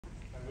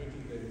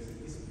working there.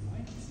 It's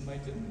my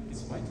turn.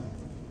 It's my turn.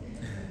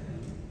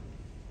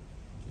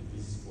 Okay,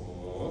 this is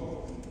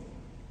for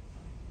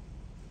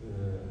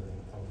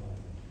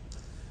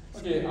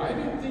okay, I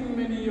don't think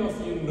many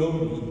of you know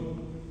me.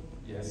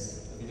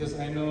 Yes, because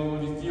I know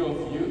a few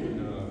of you,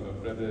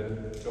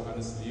 Brother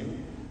Johannes Liu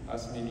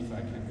asked me if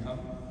I can come.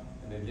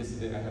 And then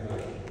yesterday I had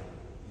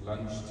a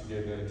lunch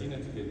together, dinner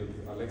together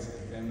with Alex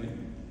and family.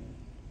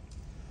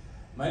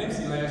 My name is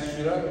Elias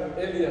Shira,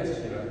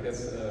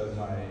 that's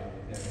my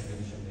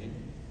Indonesian name.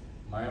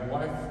 My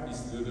wife is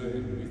Dudu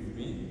and with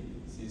me.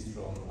 She's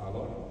from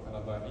Alor,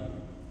 Kalabari,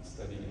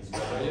 studying in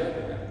Surabaya,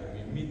 and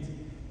we meet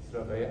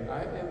Surabaya.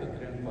 I am the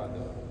grandpa.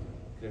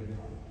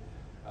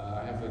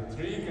 I have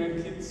 3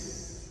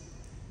 grandkids,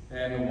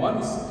 and one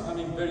is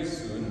coming very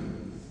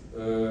soon.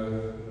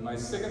 My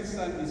second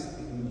son is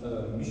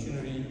a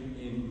missionary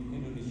in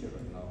Indonesia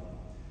right now.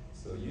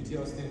 So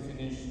UT Austin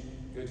finished,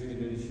 go to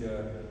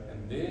Indonesia,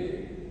 and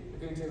they are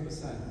going to have a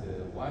son.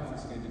 The wife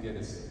is going to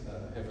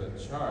have a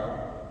child.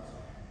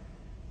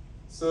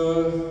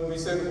 So we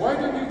said, why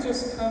don't you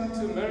just come to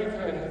America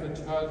and have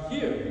a child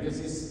here? Because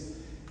it's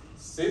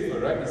safer,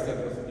 right, instead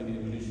of in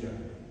Indonesia.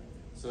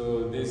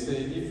 So they say,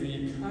 if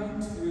we come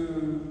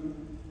to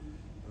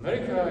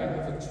America and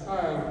have a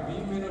child, we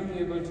may not be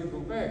able to go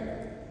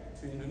back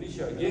to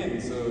Indonesia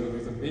again, so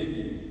with a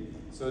baby.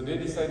 So they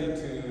decided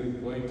to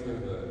going to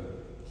have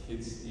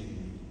kids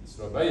in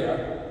Surabaya,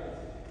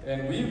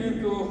 and we will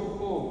go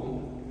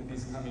home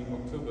this coming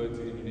October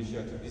to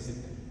Indonesia to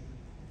visit them.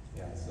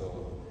 Yeah,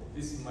 so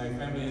this is my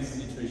family's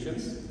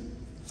situations.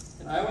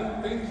 And I want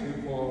to thank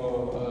you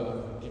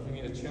for giving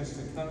me a chance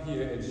to come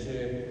here and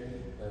share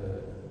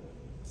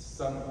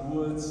some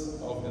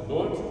words of the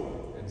Lord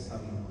and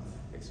some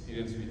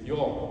experience with you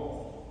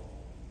all.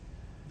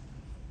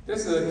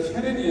 There's a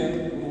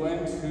Canadian who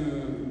went to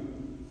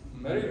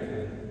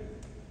America,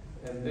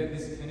 and then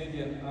this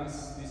Canadian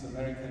asked this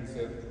American,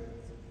 said,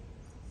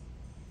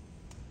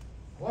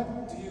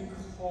 what do you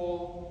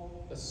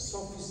call a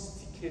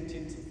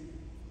sophisticated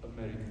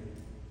American?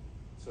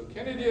 So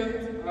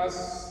Canadian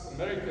asked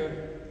American,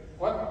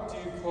 what do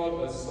you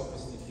call a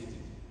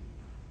sophisticated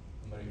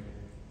American?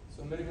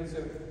 So American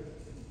said,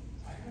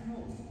 I don't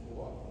know.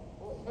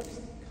 What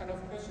kind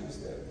of question is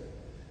that?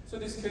 So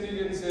this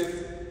Canadian said,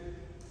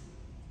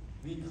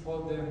 we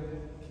call them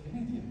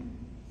Canadian.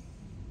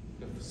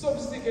 The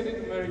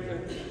sophisticated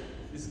American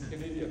is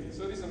Canadian.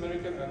 So these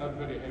Americans are not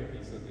very happy.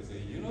 So they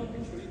say,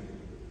 actually,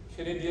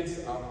 Canadians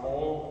are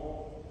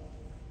all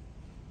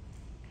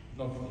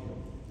not real.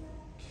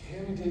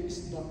 Canada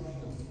is not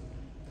real.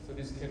 So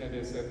this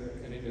Canadian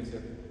said, Canada is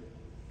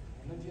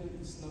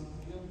not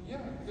real?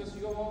 Yeah, because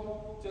you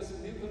all just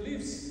maple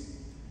leaves.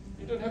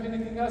 You don't have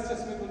anything else,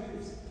 just maple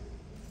leaves.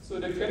 So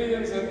the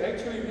Canadian said,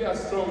 actually we are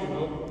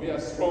strong, we are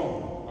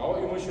strong. Our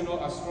emotional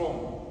are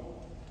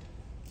strong.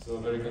 So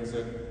American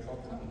said, how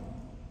come?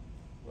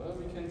 Well,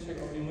 we can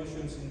check our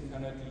emotions in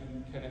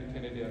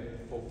Canada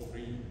for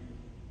free.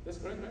 That's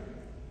correct, right?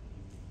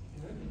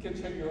 You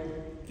can check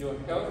your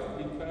health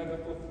in Canada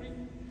for free.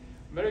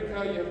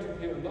 America, you have to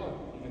pay a lot.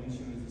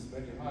 Insurance is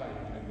very high.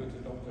 Go to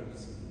doctor,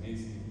 it's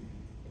amazing,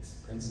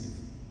 expensive.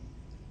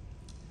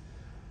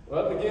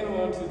 Well, again, I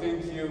want to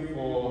thank you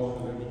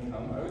for letting me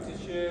come. I want to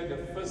share the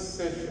first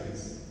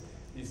sessions.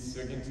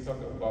 We're going to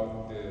talk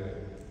about the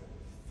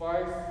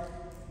 5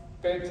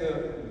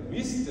 better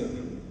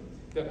wisdom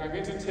that I'm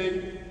going to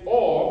take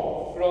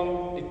all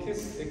from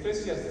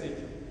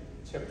Ecclesiastes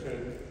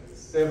chapter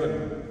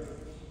 7.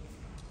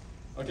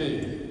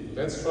 Okay,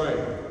 let's try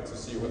to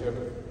see what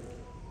happens.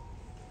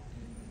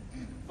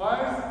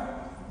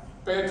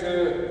 5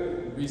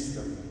 better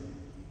wisdom.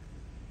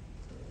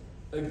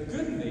 A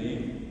good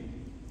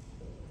name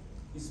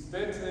is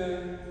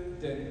better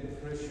than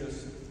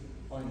precious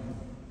ointment.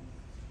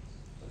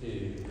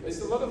 Okay,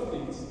 there's a lot of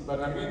things, but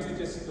I'm going to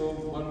just go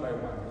one by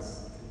one.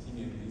 Let's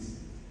continue this.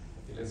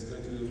 Okay, let's go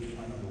to point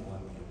number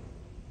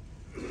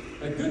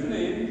 1. A good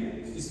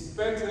name is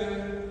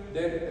better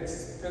than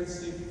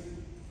expensive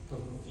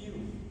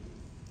perfume.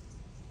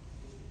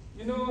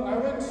 I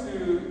went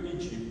to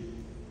Egypt.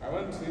 I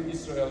went to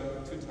Israel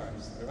 2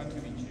 times. I went to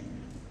Egypt.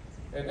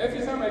 And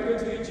every time I go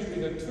to Egypt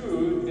in a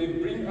tour, they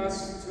bring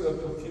us to a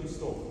perfume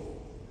store.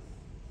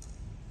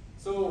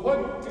 So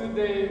what do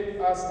they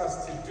ask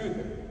us to do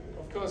then?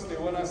 Of course, they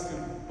want us to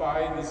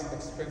buy these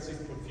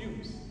expensive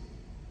perfumes.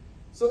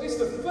 So it's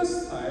the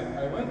first time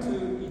I went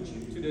to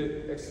Egypt, to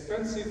the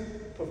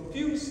expensive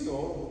perfume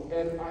store,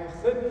 and I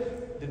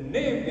heard the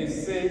name they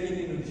say in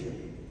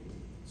Indonesian.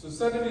 So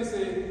suddenly they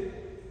say,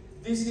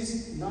 this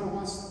is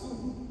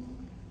Narwastu.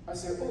 I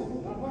said,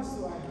 oh,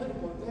 Narwastu, I heard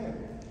about that.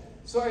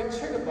 So I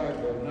checked the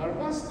Bible.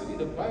 Narwastu in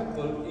the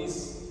Bible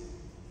is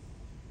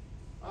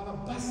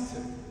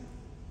alabaster.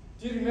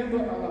 Do you remember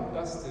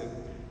alabaster?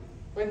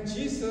 When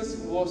Jesus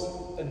was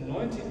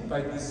anointed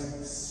by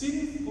this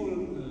sinful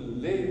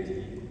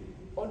lady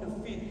on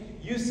the feet,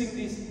 using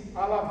this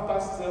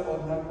alabaster or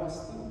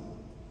narwastu.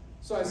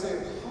 So I said,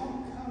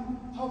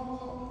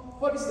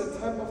 what is the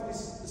type of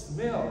this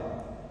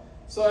smell?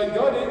 So I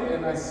got it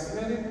and I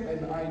smelled it,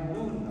 and I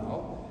know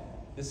now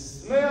The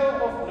smell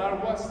of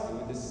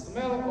narwastu, the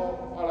smell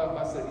of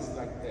alabaster is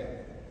like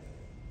that.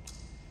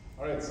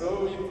 Alright,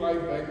 so we fly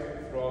back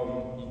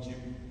from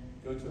Egypt,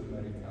 go to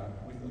America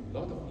with a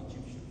lot of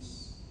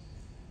Egyptians.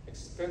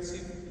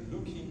 Expensive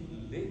looking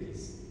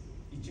ladies,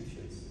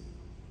 Egyptians,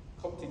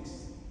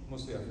 Coptics,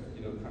 mostly are,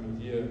 coming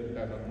here,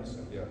 they are not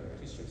Muslim, they are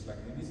Christians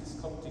like me. This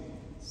is Coptic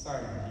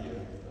sign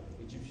here,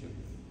 Egyptian.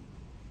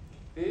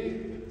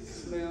 They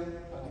smell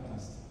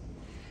alabaster.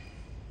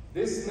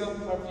 They smell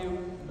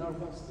perfume,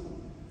 narwastu.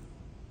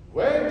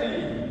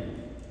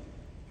 Wedding,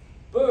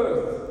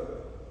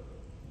 birth,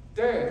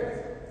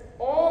 death,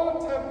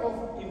 all type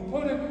of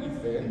important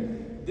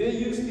event, they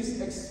use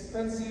this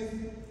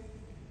expensive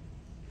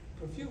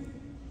perfume.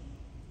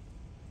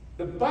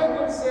 The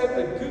Bible said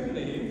a good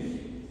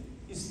name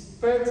is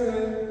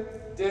better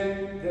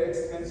than the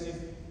expensive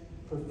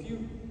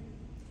perfume.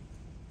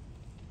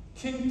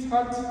 King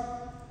Tut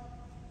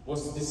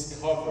was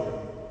discovered.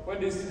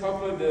 When they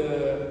discovered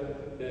the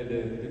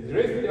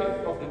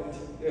graveyard of the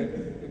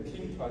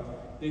King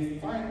Tut, they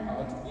find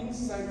out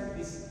inside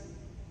this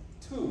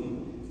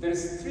tomb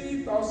there's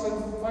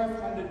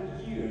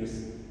 3,500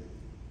 years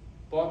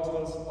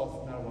bottles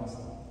of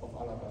narwastu, of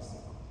alabaster.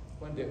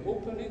 When they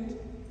open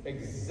it,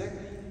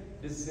 exactly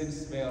the same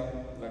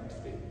smell like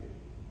today.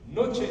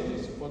 No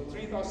changes for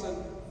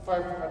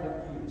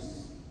 3,500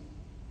 years.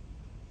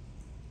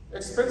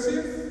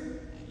 Expensive?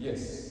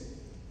 Yes.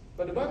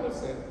 But the Bible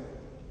said,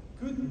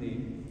 good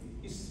name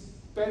is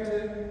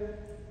better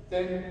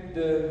than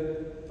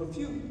the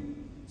perfume.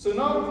 So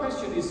now the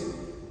question is,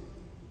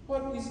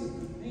 what is a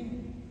good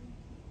name?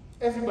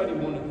 Everybody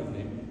wants a good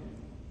name.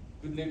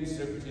 Good name is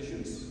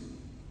reputations.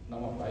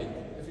 Nama baik.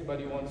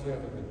 Everybody wants to have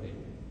a good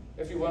name.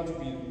 Everyone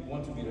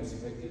want to be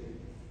respected.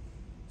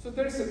 So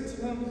there is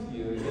a term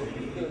here that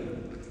we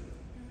learn.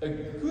 A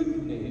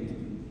good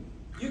name,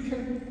 you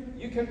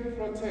can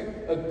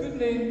protect. A good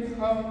name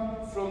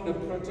comes from the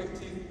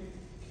protective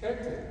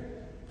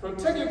character.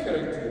 Protect your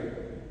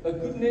character. A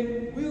good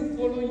name will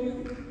follow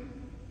you.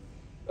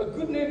 A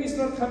good name is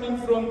not coming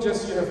from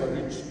just you have a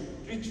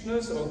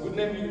richness, or good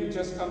name will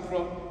just come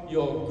from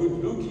your good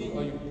looking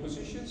or your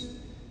positions.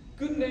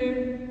 Good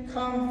name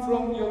comes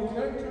from your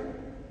character.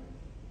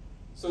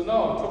 So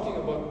now I'm talking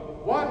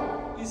about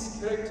what is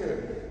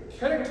character.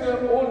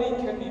 Character only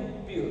can be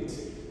built.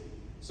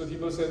 So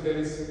people said there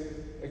is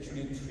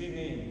actually 3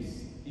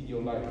 names in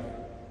your life.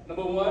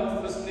 Number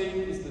 1, first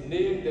name is the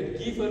name that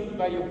given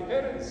by your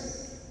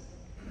parents.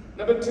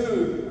 Number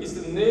 2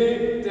 is the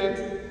name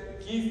that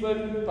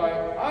given by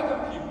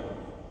other people.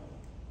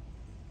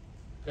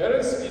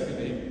 Parents give a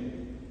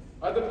name,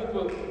 other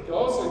people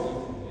also give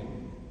a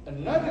name.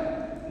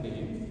 Another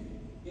name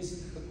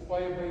is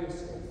acquired by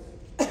yourself.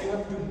 You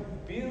have to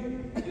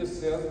build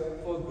yourself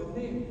for a good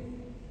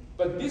name.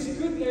 But this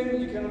good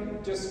name, you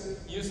cannot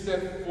just use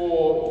that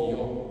for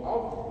your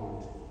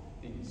outward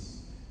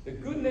things. The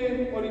good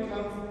name only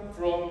comes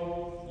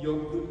from your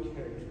good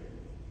character.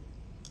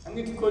 I'm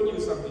going to quote you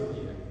something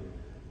here.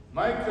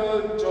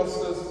 Michael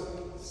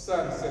Joseph's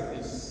son said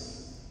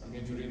this. I'm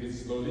going to read it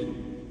slowly.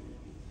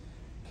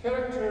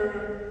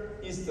 Character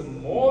is the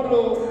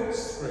moral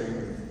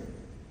strength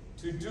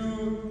to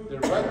do the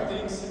right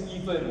things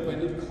even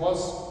when it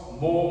costs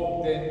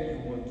more than you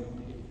want to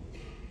pay.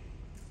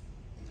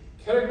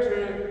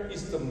 Character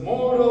is the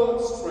moral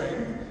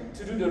strength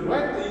to do the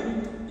right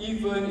thing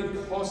even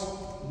it costs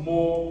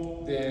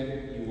more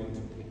than you want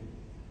to pay.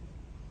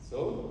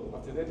 So,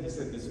 after that he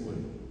said this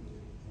word.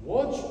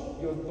 Watch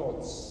your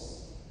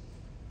thoughts.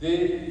 They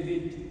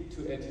lead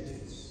to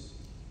attitudes.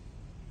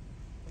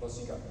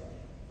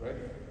 Right?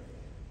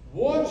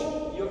 Watch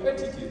your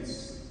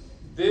attitudes.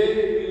 They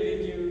will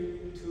lead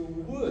you to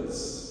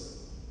words.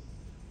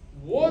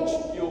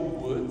 Watch your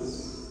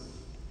words.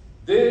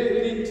 They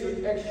lead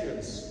to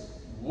actions.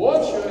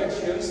 Watch your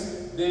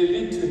actions. They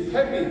lead to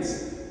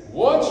habits.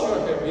 Watch your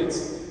habits.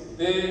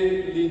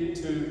 They lead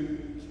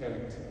to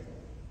character.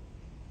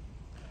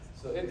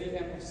 So at the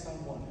end of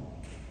someone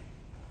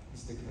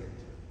is the character.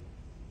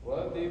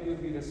 Well, they will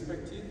be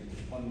respected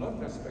or not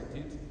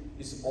respected.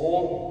 It's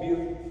all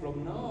built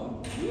from now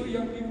on. You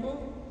young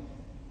people,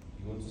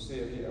 you want to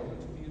say, okay, I want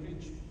to be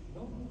rich.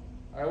 No.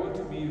 I want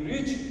to be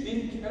rich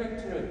in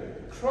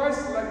character.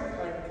 Christ-like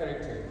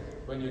character.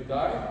 When you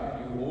die,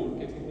 when you're old,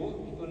 getting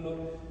old, people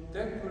know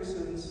that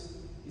person is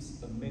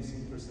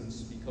amazing person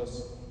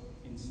because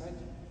inside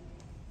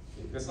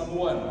you. Okay, that's number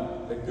 1.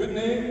 A good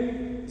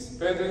name is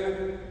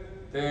better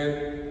than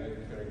a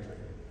character.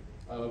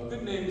 A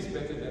good name is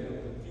better than a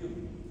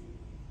perfume.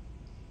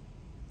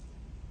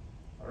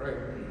 Alright,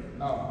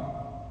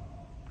 now,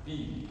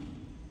 B.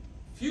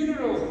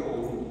 Funeral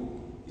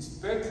home is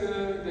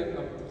better than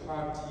a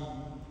party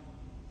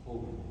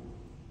home.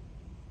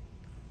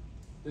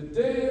 The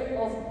day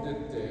of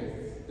death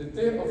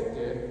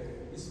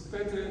is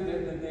better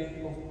than the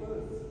day of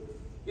birth.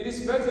 It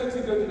is better to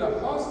go to the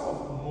house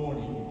of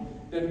mourning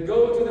than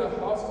go to the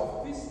house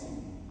of feasting.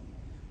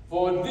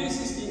 For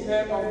this is the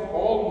end of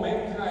all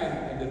mankind,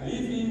 and the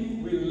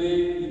living will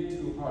lay it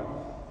to heart.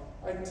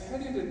 I tell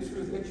you the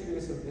truth, actually,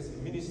 as a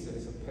minister,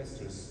 as a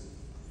pastor,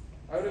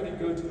 I already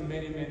go to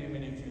many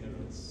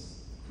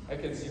funerals. I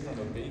can see from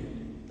a baby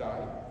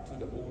die to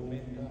the old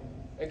man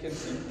die. I can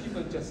see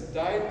people just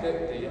died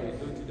that day. I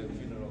go to the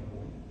funeral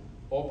home.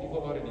 Or people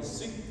already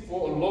sick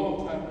for a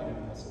long time and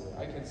then pass away.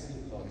 I can see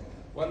a lot.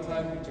 One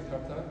time in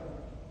Jakarta,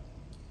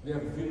 we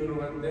have a funeral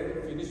right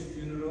there, finished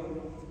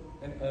funeral,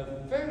 and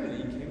a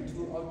family came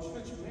to our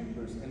church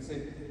members and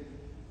said,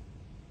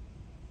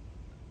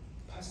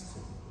 Pastor,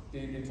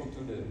 they talked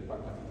to the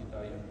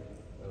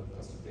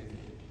Pastor David.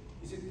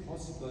 Is it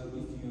possible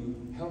if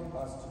you help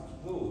us to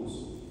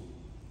close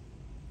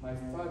my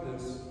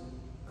father's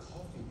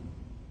coffin?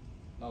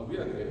 Now we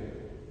are there.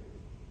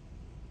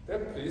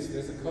 That place,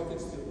 there's a coffin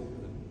still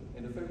open.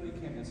 And the family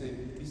came and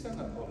said, bisa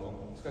nggak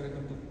tolong sekali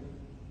tutup?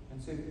 And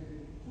said,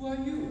 who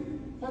are you?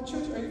 What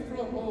church are you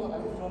from? Oh,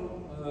 I'm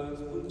from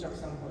Puncak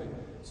Sanghoy.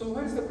 So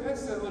where's the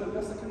pastor? Oh, the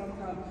pastor cannot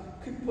come.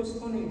 Keep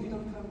postponing, he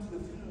don't come to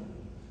the funeral.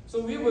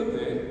 So we were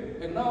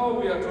there, and now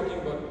we are talking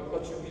about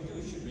what should we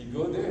do? Should we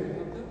go there and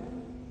help them?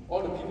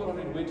 All the people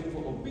already waiting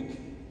for a week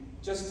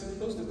just to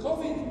close the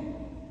coffin.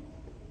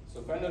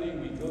 So finally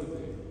we go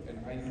there, and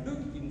I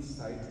look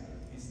inside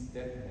this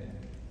dead man.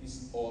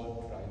 He's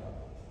all dried up.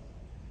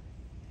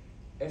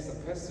 As a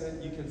pastor,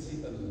 you can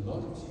see a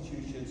lot of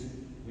situations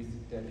with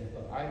dead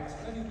people. I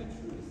tell you the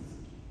truth.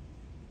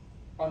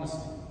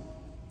 Honestly,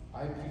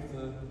 I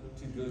prefer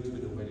to go to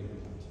the wedding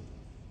party,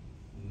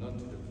 not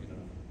to the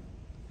funeral.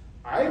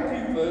 I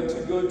prefer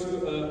to go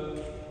to a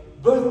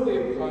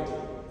birthday party.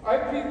 I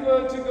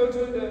prefer to go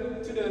to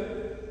the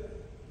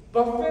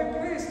buffet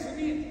place to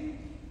eat.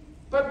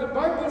 But the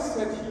Bible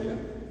said here,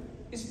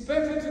 it's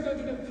better to go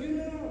to the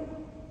funeral.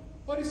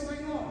 What is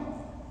going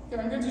on?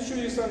 Okay, I'm going to show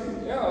you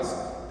something else.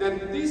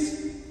 That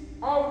this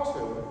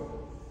altar,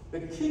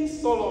 the King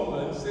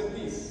Solomon said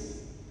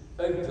this: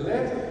 a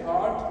glad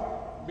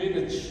heart made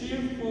a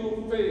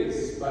cheerful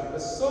face, but a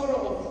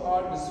sorrow of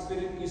heart, the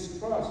spirit is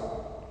crushed.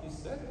 He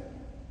said,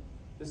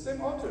 the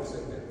same author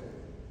said that.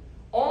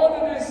 All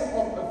the days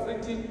of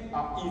afflicted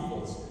are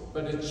evils,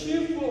 but the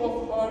cheerful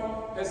of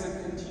heart has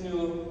a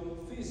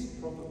continual feast.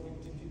 Proverbs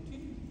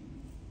 15:15.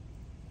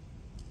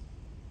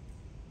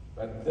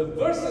 But the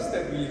verses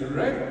that we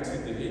read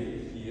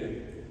today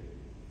here,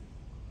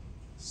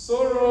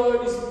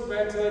 sorrow is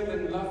better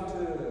than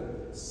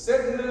laughter,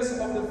 sadness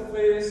of the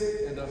face,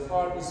 and the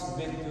heart is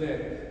made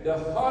glad. The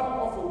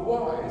heart of a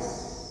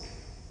wise,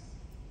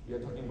 we are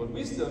talking about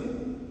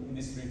wisdom in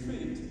this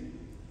retreat,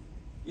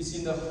 is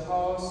in the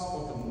house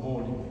of the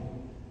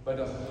mourning, but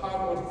the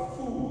heart of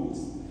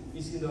fools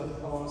is in the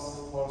house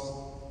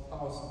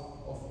of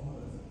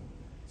mirth.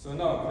 So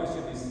now the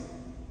question is,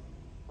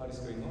 what is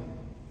going on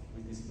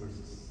with these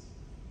verses?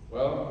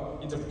 Well,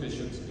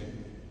 interpretation today.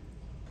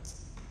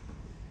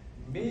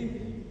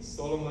 Maybe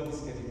Solomon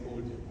is getting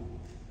older now.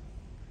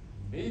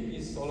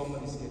 Maybe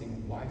Solomon is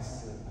getting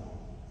wiser now.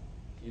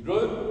 He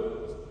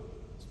wrote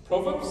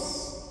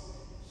Proverbs,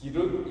 he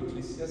wrote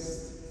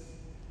Ecclesiastes.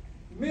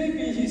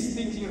 Maybe he's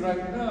thinking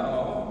right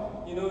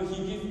now, he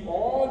gave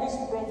all these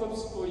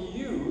proverbs for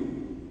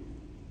you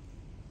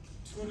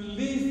to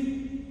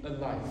live a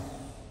life.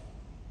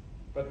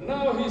 But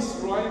now he's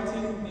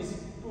writing this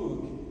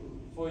book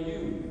for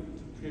you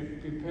to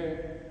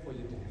prepare for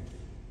your death.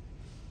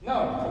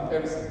 Now,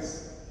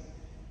 comparisons.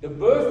 The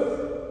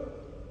birth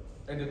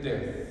and the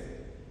death.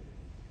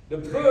 The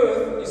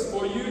birth is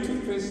for you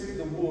to face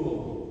the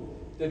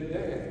world. The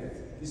death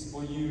is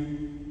for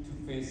you to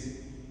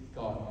face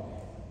God.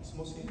 It's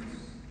more serious.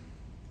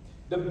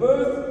 The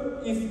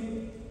birth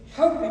is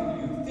helping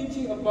you,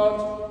 thinking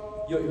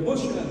about your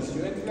emotions,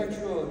 your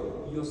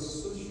intellectual, your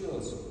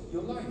socials,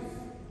 your life.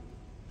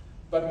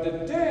 But the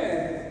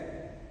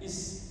death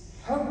is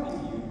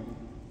helping you,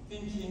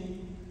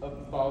 thinking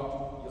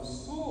about your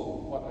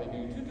soul. What are you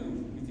going to do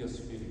with your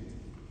spirit,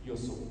 your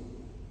soul?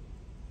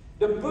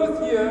 The birth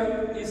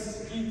here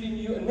is giving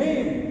you a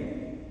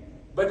name,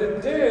 but the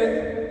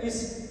death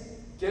is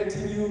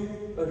getting you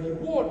a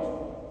reward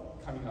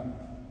coming up.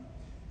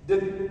 The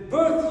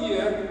birth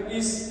here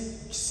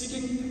is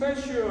seeking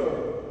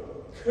pleasure,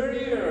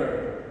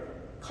 career,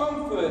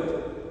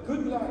 comfort,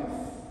 good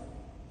life.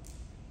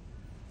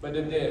 But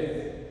the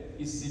death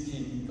is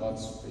seeking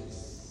God's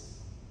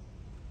face.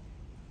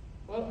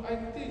 Well, I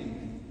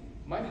think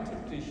my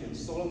interpretation,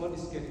 Solomon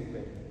is getting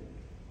better.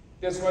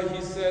 That's why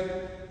he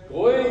said,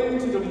 going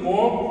to the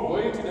morgue,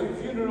 going to the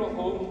funeral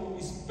home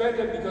is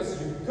better because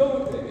you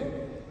go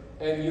there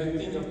and you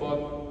think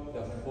about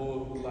the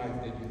whole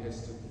life that you have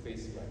to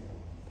face right now.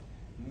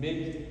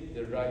 Make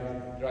the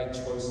right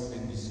choice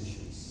and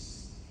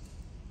decisions.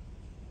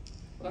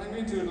 But I'm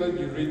going to let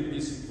you read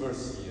this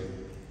verse here.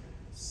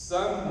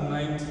 Psalm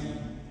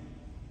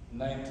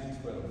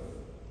 90:12.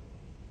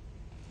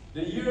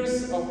 The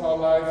years of our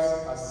lives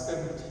are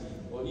 70,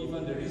 or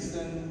even the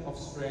reason of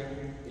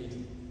strength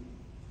 80.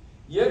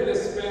 Yet the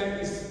span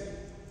is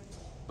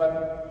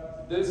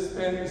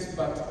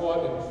but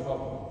toil and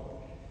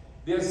trouble.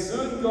 They are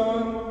soon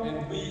gone,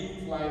 and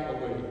we fly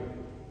away.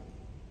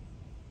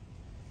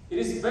 It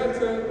is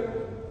better.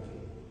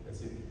 Okay,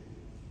 that's it.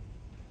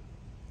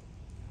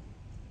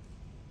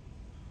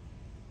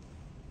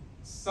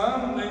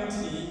 Psalm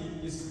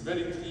 90 is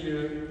very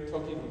clear,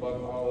 talking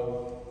about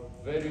our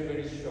very,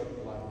 very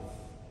short life.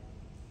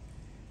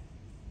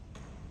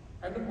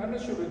 I'm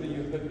not sure whether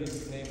you heard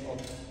this name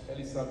of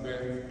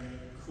Elisabeth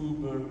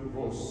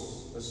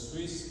Kübler-Ross, a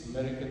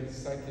Swiss-American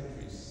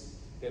psychiatrist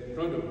that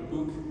wrote a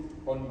book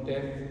on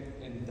death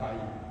and dying.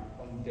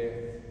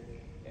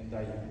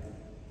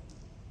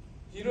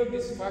 He wrote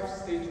this 5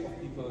 stages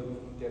of people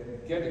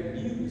that get a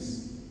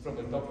news from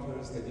the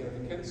doctors that you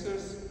have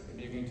cancers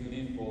and you're going to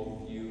live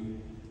for a few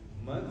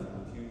months,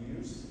 a few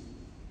years.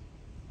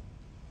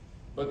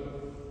 But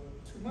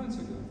 2 months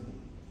ago,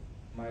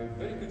 my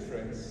very good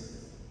friends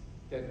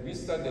that we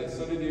started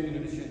Solidarity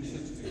Indonesian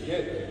Church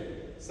together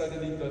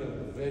suddenly got a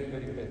very,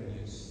 very bad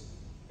news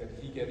that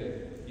he got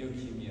a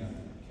leukemia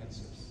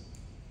cancers.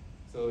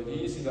 So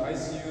he is in the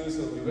ICU,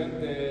 so we went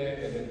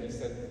there and then he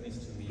said this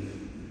to me,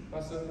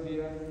 Pastor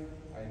Leah,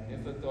 I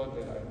never thought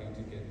that I'm going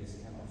to get this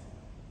kind of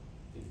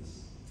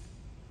things.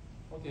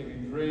 Okay,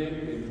 we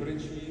prayed, we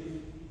encouraged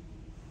him,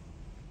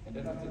 and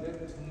then after that,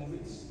 2 more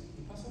weeks,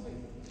 he passed away.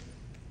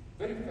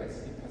 Very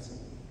fast, he passed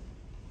away.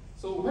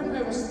 So when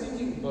I was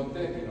thinking about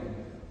that,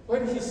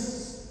 when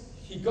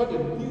he got the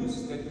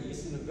news that he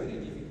is in a very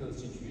difficult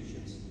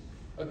situation,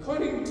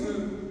 according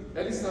to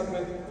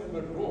Elisabeth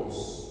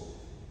Kübler-Ross,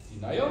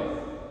 denial,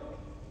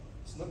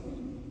 it's not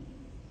me.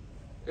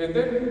 And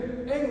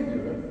then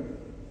anger,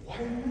 why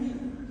me?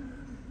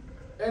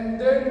 And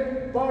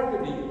then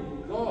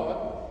bargaining,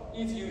 God,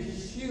 if you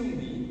heal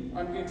me,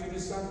 I'm going to do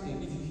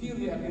something. If you heal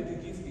me, I'm going to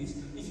give this.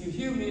 If you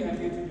heal me, I'm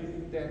going to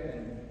do that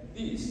and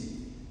this.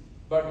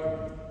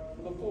 Bargaining.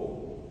 Number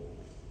 4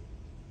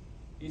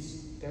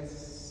 is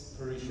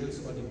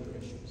desperations or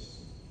depressions.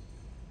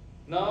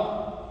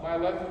 Now, my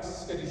life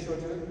is getting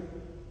shorter.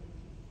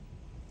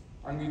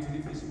 I'm going to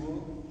leave this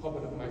world. How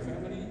about my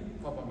family?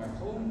 How about my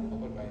home? How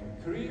about my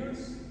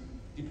careers?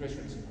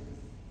 Depressions.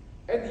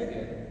 At the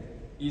end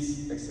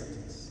is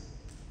acceptance.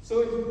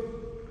 So,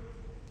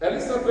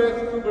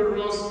 Elisabeth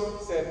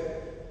Kübler-Ross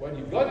said, when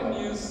you got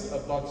news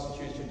about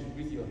situations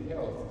with your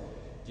health,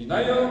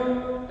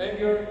 denial,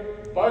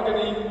 anger,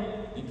 bargaining,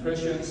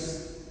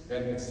 depressions,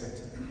 and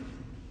acceptance.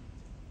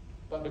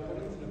 But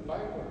according to the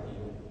Bible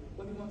here,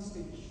 only 1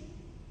 stage.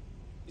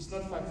 It's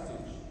not 5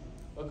 stages.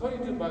 According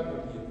to the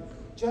Bible here,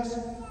 just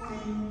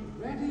be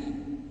ready.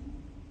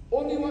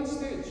 Only 1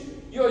 stage.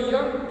 You're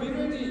young, be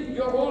ready.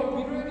 You're old,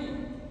 be ready.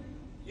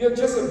 You're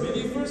just a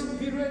believer,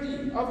 be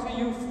ready. After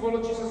you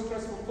follow Jesus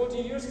Christ for 40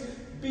 years,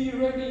 be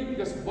ready.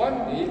 Because one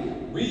day,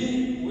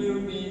 we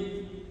will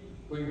be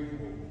going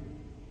home.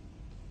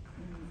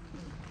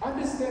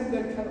 Understand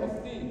that kind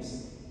of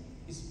things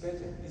is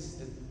better. This is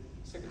the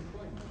second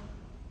point.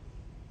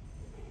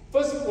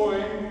 First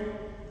point,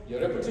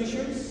 your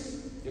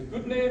reputations, your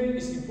good name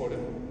is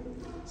important.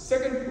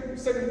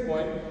 Second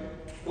point,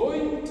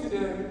 going to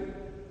the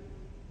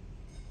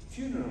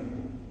funeral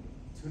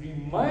to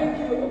remind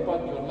you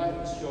about your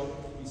life is short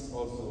is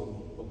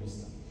also a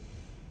wisdom.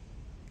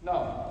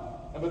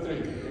 Now, number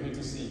 3, we need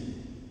to see.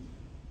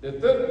 The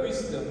third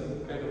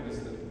wisdom, better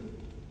wisdom.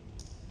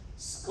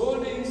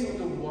 Scoldings of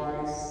the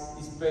wise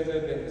is better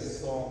than the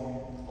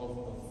song of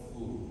a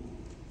fool.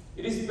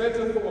 It is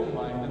better for a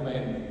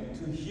man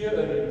to hear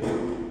a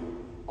rebuke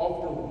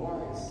of the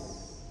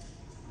wise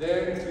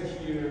than to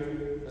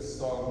hear a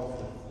song of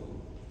the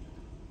fool.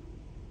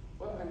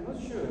 Well, I'm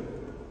not sure.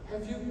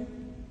 Have you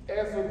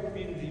ever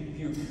been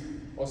rebuked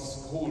or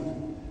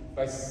scolded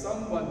by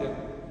someone that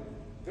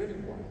very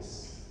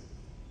wise,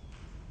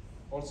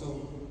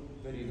 also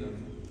very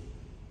loving?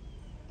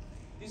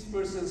 These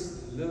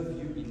persons love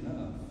you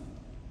enough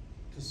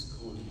to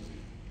scold you.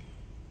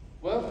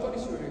 Well, what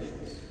is your reaction?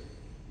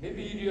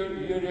 Maybe your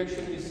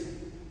reaction is,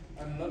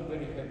 I'm not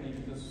very happy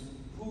because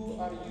who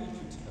are you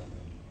to tell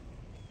me?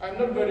 I'm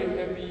not very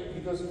happy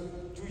because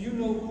do you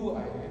know who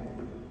I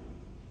am?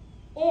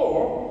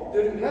 Or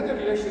another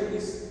reaction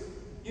is,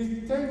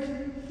 you thank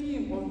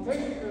him or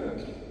thank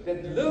her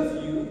that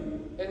love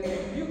you and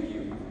rebuke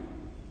you.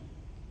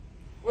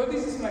 Well,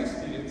 this is my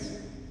experience.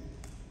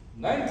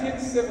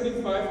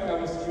 1975, I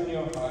was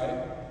junior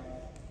high.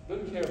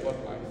 Don't care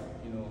about life,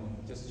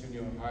 just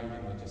junior high,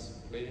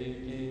 just playing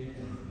game,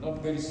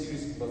 not very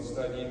serious about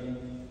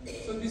studying.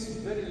 So this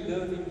very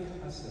loving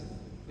cousin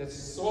that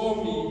saw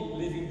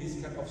me living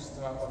this kind of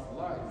style of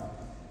life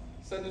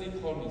suddenly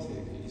called me and said,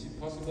 okay, is it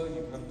possible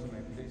you come to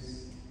my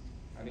place?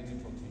 I need to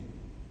talk to you.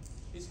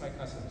 This is my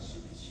cousin.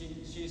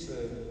 She's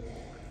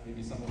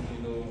maybe some of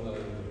you know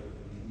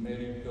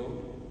Mary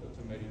Doe,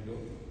 Dr. Mary Doe,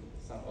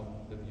 some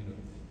of them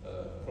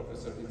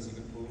professor in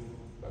Singapore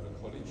Bible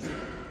College.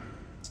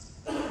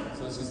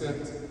 So she said,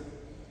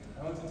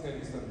 I want to tell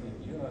you something.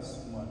 You are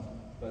smart,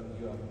 but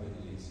you are very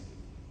lazy.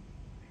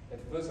 At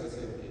first I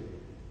said, okay,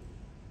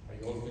 are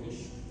you all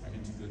finished? I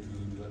need to go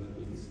to other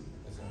things.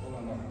 I said, hold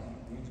on,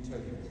 I need to tell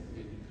you.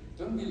 Okay,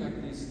 don't be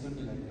like this, don't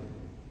be like that.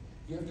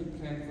 You have to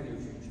plan for your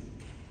future.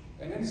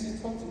 And then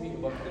she talked to me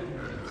about 30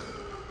 minutes.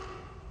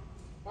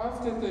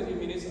 After 30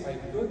 minutes, I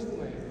go to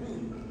my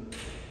room.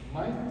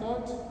 My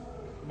thought,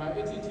 my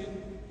attitude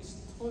is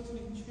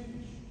totally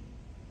changed.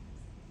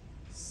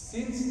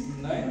 Since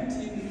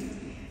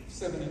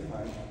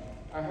 1975,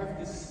 I have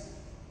this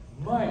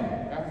mind,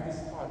 I have this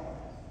heart.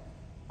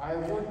 I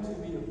want to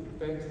be a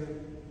better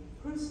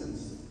person,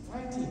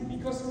 fighting,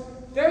 because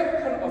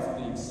that kind of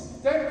things,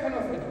 that kind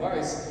of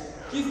advice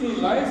give me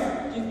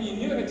life, give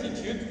me new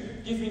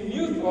attitude, give me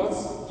new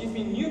thoughts, give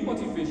me new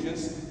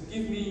motivations,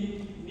 give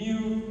me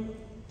new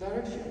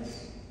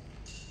directions.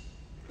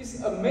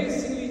 It's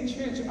amazingly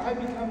changed. I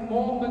become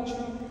more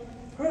mature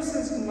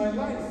persons in my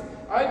life.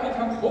 I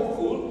become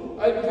hopeful,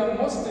 I become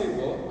more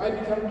stable, I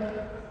become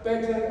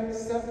better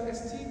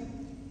self-esteem.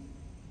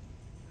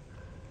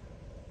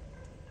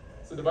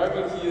 So the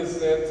Bible here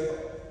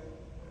said,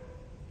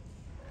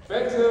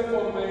 better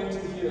for a man to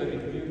hear a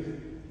rebuke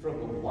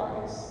from a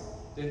wise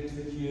than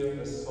to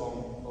hear a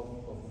song of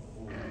a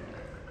fool.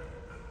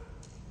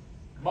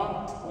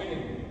 Mark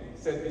Twain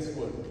said this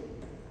word,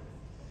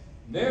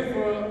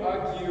 never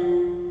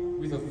argue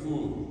with a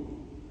fool.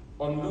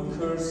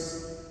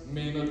 Onlookers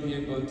may not be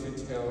able to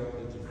tell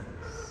the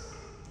difference.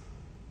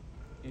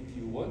 If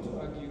you want to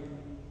argue,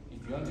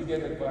 if you want to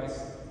get advice,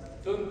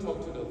 don't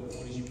talk to the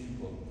foolish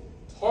people.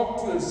 Talk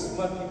to the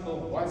smart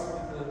people, wise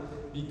people,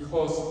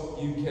 because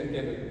you can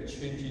get a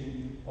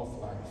changing of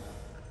life.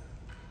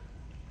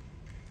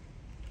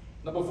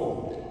 Number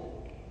 4,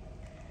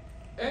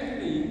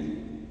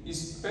 ending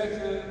is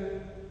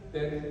better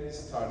than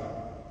starting.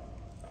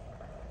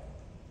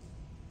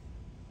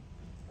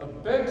 A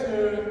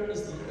better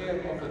is the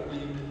end of a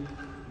thing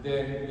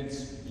than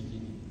its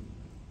beginning.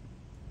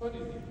 What do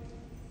you think?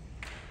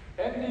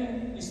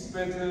 Ending is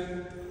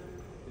better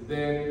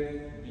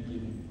than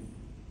beginning.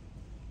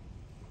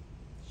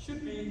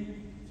 Should be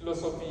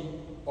philosophy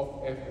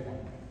of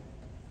everyone.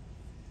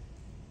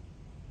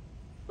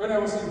 When I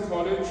was in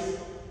college,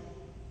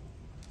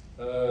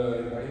 you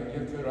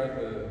have to write a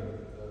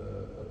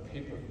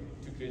paper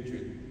to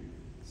graduate.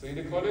 So in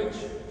the college,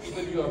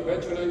 either you are a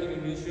bachelor in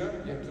Indonesia,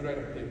 you have to write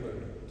a paper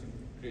to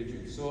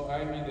graduate. So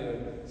I made a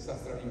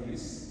Sastra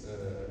English,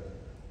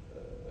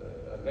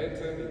 a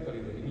letter, they call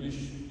it the English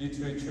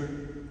literature.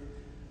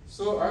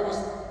 So I was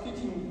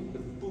picking the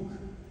book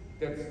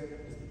that's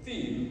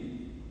thin.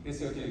 They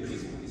say, okay,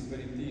 this book is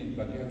very thin,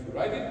 but you have to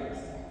write it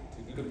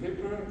to do the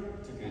paper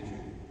to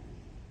graduate.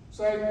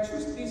 So I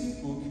chose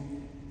this book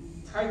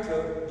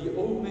titled The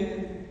Old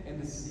Man and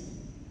the Sea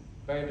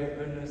by the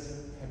Ernest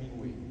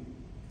Hemingway.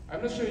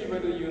 I'm not sure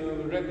whether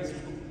you read this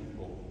book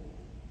before.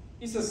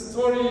 It's a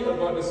story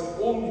about this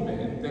old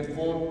man that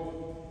for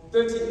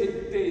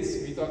 38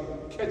 days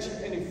without catching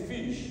any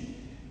fish.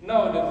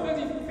 Now, the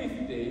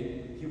 35th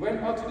day, he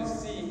went out to the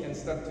sea and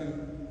started to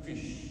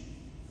fish.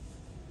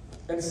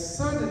 And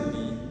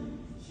suddenly,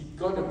 he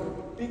got a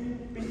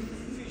big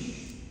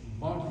fish,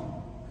 marlin.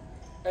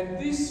 And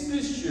this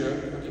fish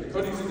here, okay,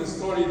 according to the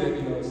story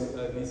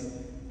that this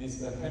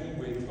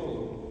Hemingway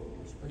told,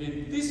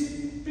 okay, this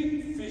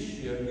big fish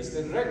here is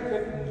the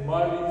record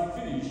marlin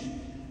fish,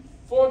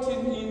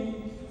 14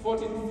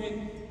 feet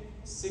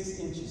 6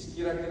 inches,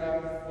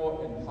 kira-kira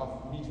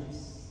 4.5 meters.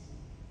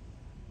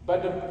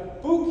 But the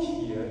book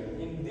here,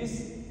 in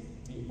this,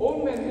 The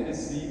Old Man in the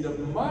Sea, the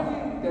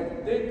marlin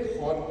that they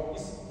caught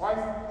is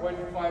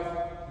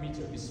 5.5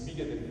 meters. It's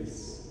bigger than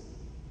this.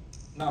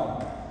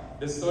 Now,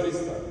 the story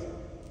starts.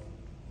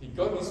 He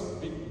got this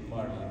big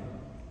marlin,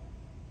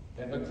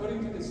 and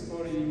according to the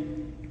story,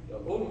 the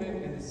old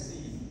man in the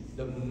sea,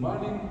 the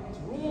marlin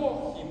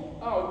drove him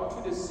out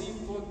to the sea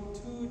for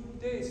 2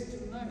 days,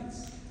 2 nights.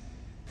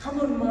 Come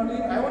on,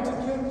 marlin, I want to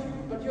get you,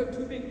 but you're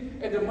too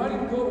big. And the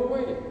marlin go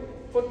away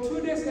for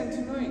 2 days and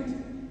 2 nights.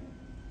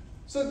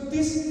 So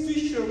this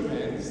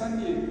fisherman,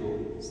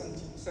 Santiago,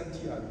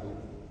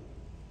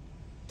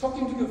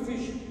 talking to the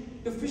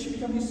fish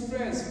become his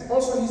friends,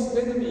 also his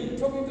enemy,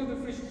 talking to the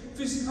fish,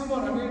 come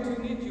on, I'm going to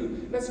need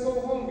you, let's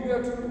go home, you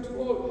are too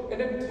old. And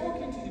then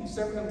talking to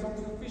himself and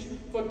talking to the fish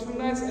for 2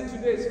 nights and 2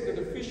 days, because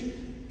the fish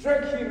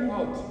drag him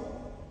out.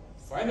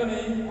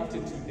 Finally, after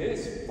 2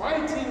 days,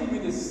 fighting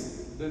with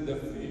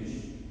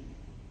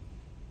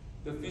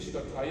the fish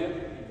got tired,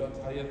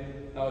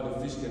 now the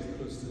fish gets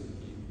close to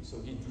him. So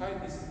he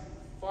tied this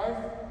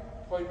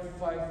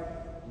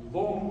 5.5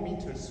 long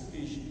meters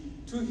fish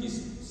to his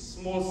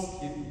small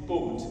skip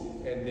boat,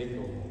 and they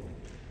go home.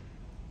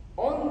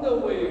 On the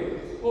way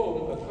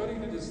home,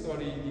 according to the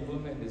story, the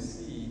old man in the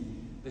sea,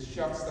 the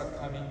sharks start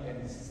coming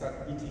and start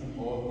eating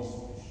all his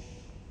fish.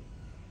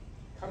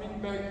 Coming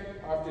back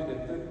after the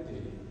 3rd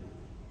day,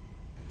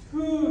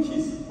 to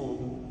his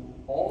home,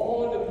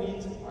 all the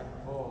meat are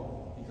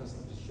gone because of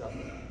the shark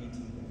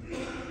eating them.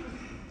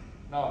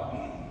 Now,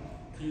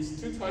 he's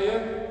too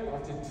tired.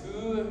 After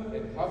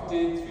 2.5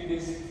 days, 3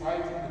 days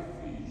fighting the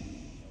fish,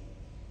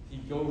 he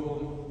go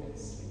home and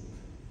sleep.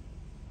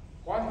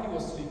 While he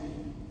was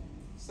sleeping,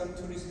 some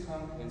tourists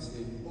come and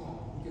say,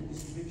 wow, look at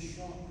this big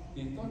shark.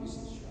 They thought it's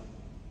a shark.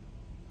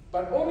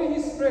 But only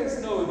his friends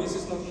know this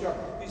is not shark,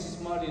 this is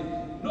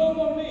marlin. No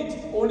more meat,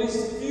 only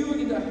spew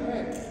in the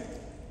head.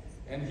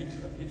 And he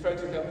tried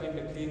to help him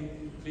to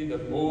clean the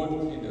boat,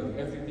 clean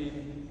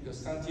everything, because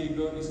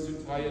Santiago is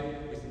too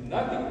tired. With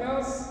nothing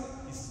else,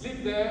 he He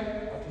sleep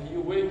there. After he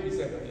awake, he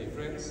said, okay,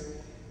 friends,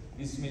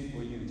 this meat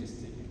for you,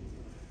 just take it.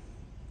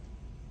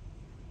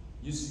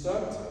 You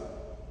start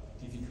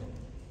difficult.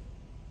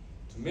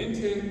 To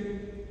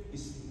maintain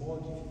is more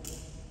difficult.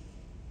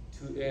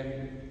 To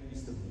end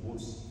is the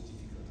most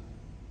difficult.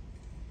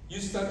 You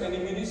start any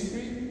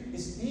ministry,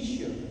 it's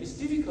easier. It's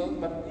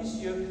difficult, but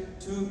easier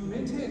to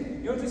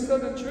maintain. You want to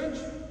start a church?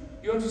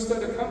 You want to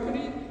start a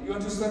company? You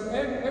want to start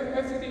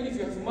everything? If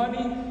you have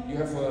money, you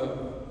have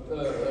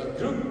a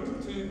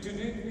group to do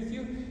it with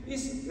you.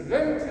 It's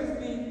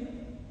relatively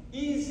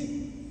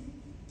easy.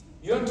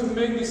 You want to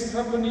make this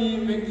company,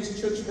 make this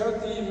church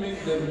healthy,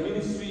 make the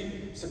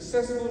ministry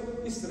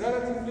successful. It's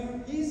relatively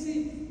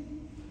easy.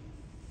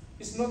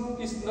 It's not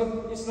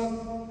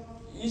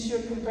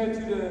easier compared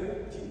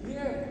to the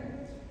end.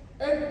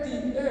 At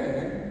the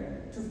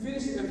end, to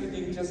finish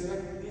everything just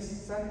like this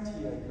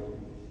Santiago,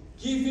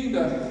 giving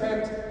the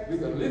head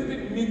with a little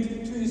bit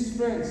meat to his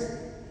friends,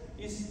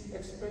 is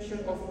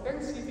expression of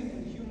thanksgiving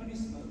and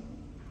humanism.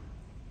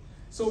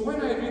 So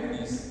when I read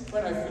this,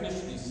 when I finish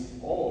this,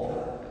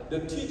 the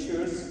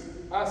teachers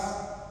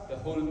ask the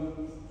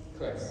whole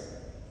class,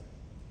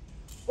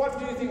 what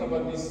do you think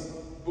about this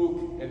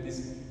book and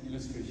these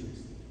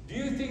illustrations? Do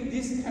you think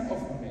this kind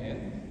of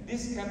man,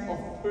 this kind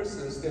of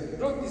persons that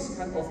wrote this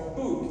kind of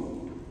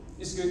book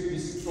is going to be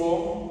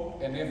strong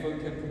and never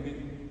can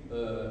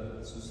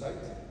commit suicide?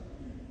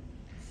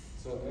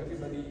 So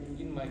everybody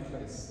in my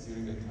class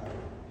during that time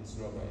in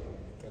Surabaya,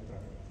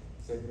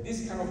 said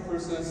this kind of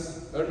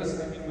persons,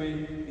 Ernest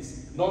Hemingway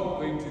is not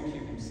going to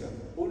kill himself.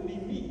 Only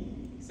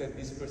me said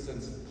this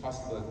person's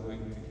husband is going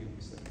to kill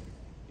himself.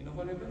 You know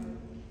what happened?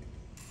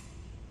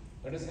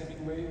 Ernest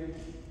Hemingway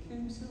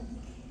killed himself.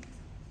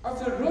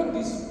 After I wrote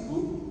this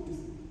book, this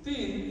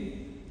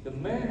thing, The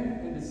Man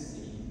and the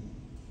Sea,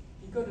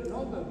 he got a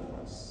Nobel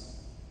Prize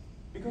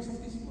because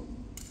of this book.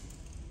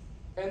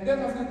 And then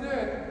after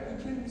that,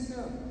 he killed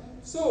himself.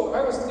 So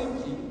I was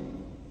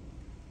thinking,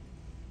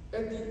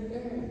 at the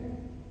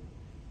end,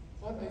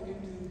 what are you going to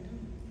do?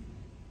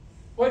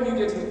 When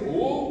you get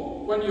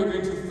old, when you're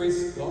going to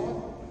face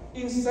God,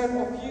 inside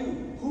of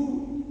you,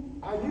 who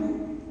are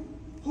you?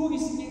 Who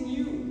is in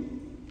you?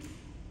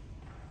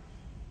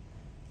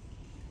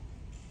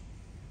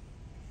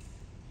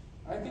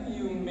 I think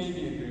you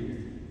maybe agree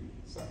with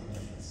something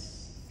like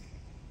this.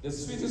 The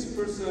sweetest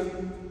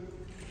person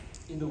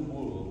in the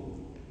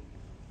world,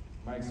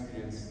 my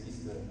experience,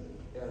 is the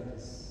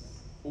eldest,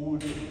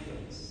 older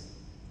persons.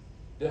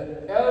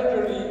 The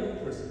elderly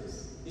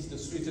persons is the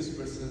sweetest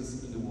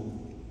persons in the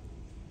world.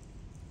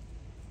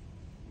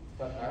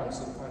 But I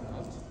also find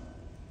out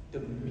the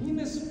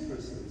meanest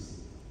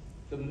persons,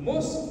 the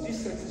most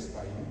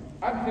dissatisfying,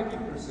 unhappy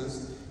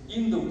persons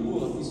in the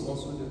world is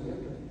also the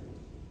elderly.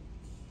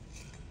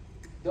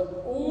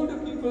 The older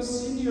people,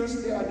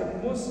 seniors, they are the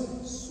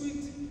most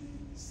sweet,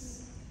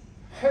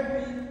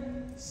 happy,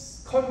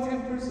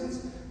 content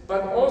persons,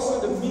 but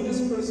also the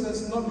meanest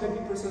persons, not happy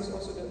persons,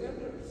 also the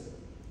elders.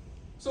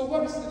 So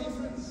what is the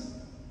difference?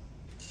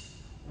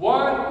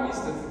 One is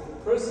the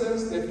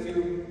persons that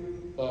feel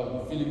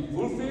feeling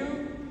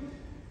fulfilled,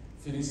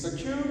 feeling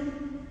secure,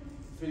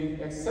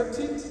 feeling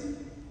accepted,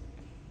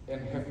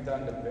 and have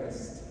done the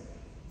best.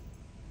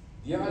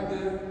 The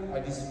other are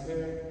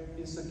despair,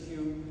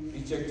 insecure,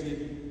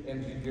 rejected,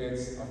 and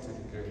regrets after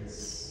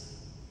regrets.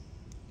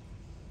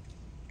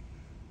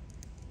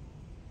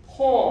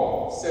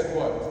 Paul said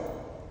what?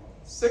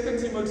 2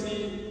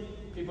 Timothy,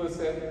 people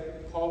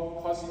said, how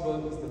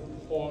possible is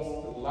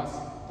Paul's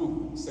last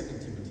book, 2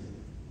 Timothy.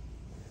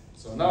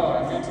 So now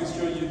I'm going to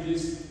show you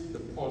this.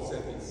 Paul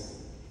said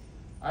this.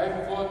 I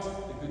fought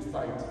the good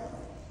fight.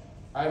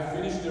 I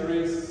finished the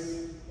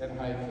race, and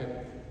I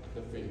kept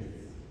the faith.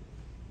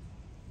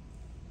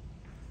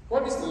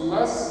 What is the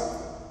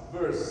last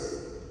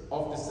verse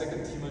of the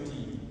 2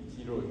 Timothy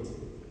he wrote?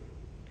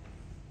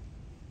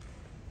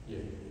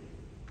 Here.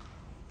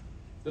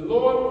 The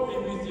Lord be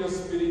with your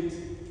spirit.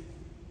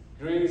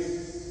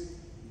 Grace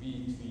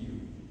be to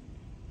you.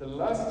 The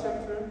last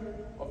chapter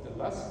of the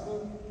last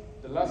book,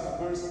 the last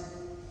verse,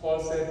 Paul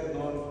said, the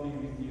Lord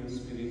be with your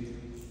spirit.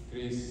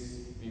 Grace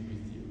be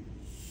with you.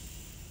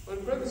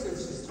 But brothers and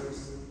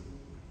sisters,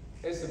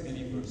 as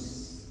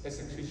believers,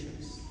 as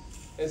Christians,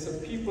 as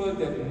a people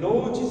that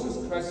know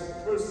Jesus Christ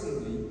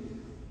personally,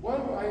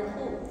 well,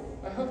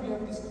 I hope you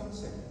have this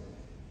concept.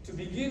 To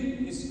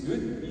begin is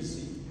good,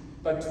 easy,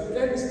 but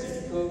to end is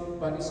difficult,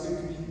 but it's going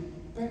to be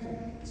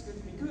better. It's going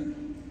to be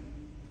good.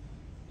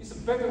 It's a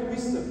better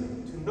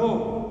wisdom to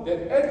know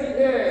that at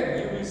the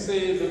end you will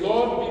say, the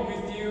Lord be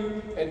with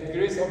you, and the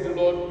grace of the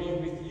Lord be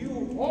with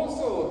you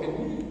also, and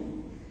me.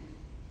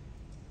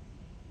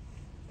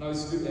 Now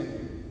it's good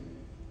ending.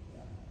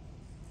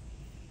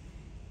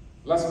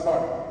 Last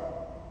part.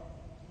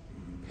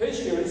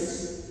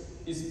 Patience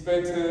is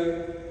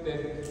better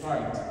than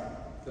pride.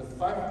 The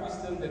 5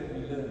 wisdom that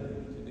we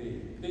learn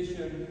today.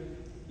 Patience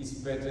is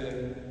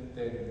better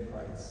than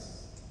pride.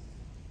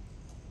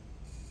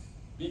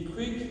 Be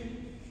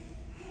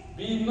quick.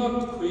 Be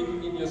not quick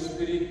in your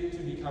spirit to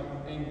become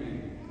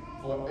angry,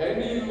 for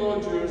any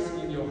lodgers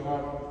in your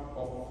heart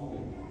of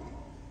foolish.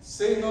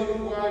 Say not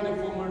why the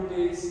former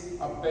days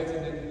are better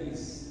than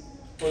these,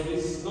 for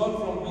this is not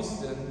from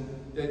wisdom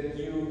that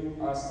you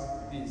ask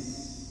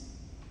this.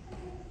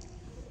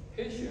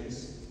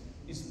 Patience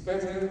is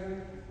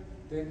better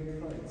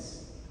than pride.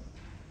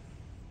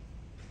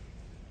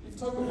 If you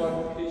talk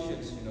about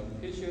patience,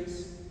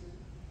 patience,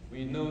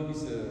 we know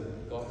is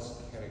God's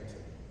character.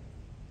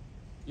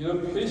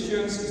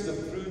 Patience is the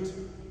fruit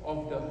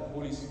of the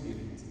Holy Spirit.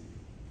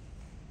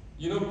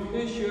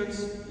 Patience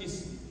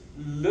is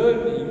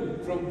learning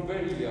from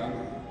very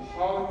young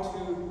how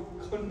to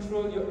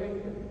control your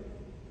anger.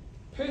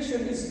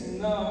 Patience is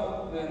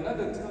now,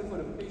 another term for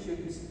the patient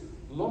is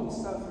long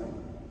suffering.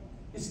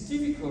 It's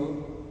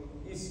difficult,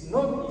 it's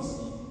not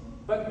easy,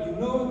 but you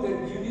know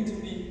that you need to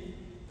be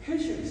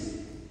patient.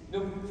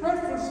 The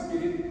prideful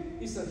spirit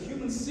is a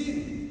human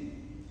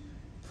sin.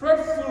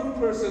 Prideful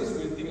persons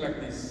will think like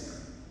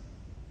this: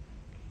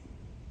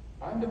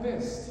 I'm the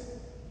best.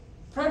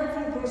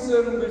 Prideful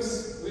person will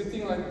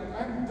think like,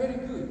 I'm very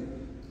good.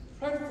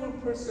 Prideful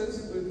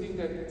persons will think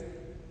that,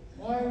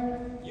 why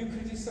you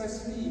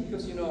criticize me?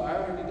 Because I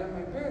already done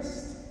my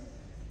best.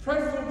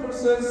 Prideful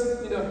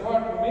persons in the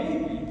heart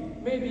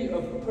maybe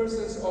of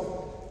persons of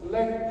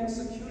lack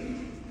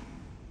insecurity.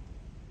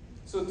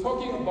 So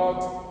talking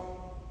about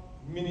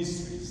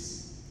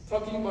ministries,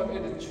 talking about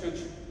at the church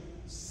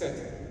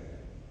setting,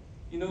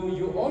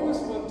 you always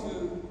want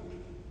to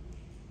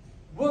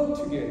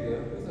work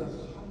together with a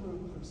humble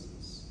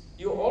persons.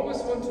 You always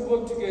want to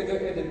work together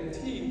as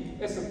a team,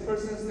 as a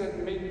persons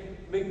that make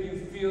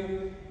you feel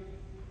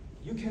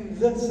you can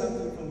learn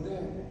something from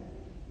them.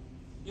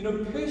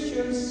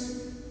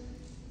 Patience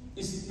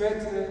is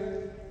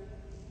better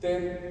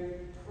than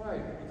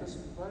pride, because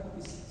pride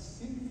is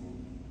sinful.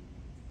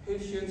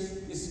 Patience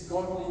is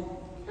godly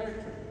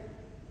character.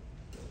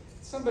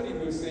 Somebody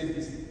will say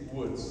these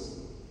words: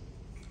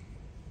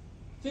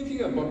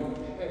 thinking about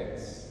the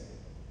past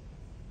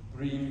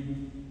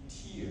bring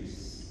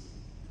tears.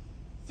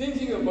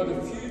 Thinking about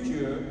the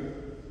future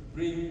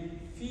bring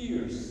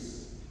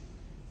fears.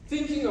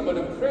 Thinking about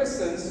the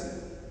present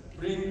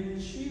bring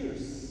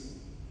cheers.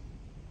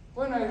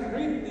 When I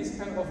read these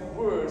kind of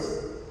words,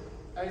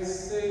 I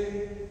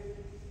say,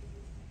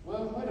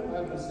 well, what the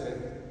Bible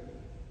said,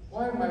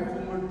 why are my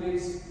former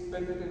days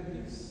better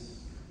than this?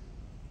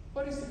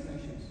 What is the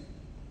connection?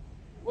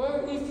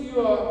 Well, if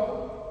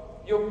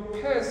your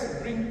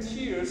past bring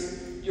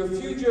tears, your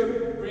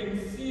future bring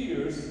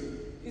fears,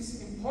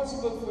 it's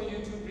impossible for you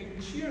to bring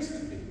cheers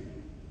today.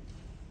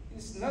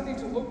 It's nothing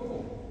to hope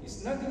for.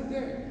 It's nothing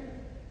there.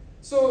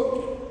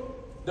 So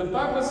the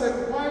Bible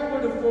said, why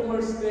were the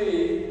former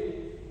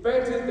days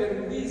better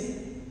than this?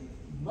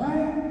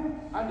 My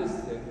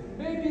understanding,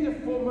 maybe the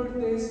former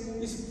days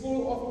is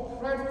full of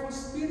prideful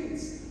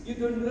spirits. You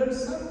don't learn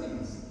some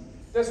things.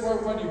 That's why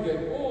when you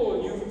get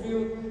old, you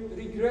feel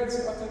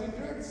regrets after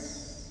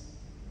regrets.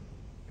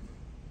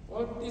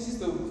 Well, this is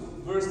the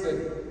verse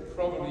that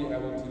probably I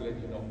want to let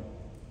you know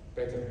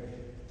better.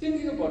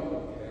 Thinking about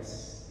the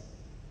past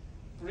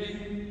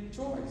bring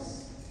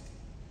joys.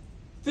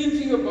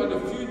 Thinking about the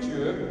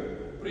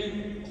future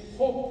bring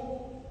hope.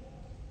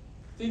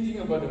 Thinking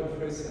about the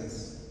present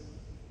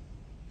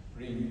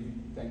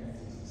bring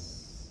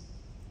thankfulness.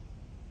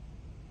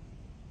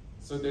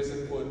 So there's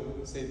a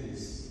quote, say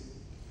this: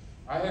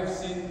 I have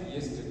seen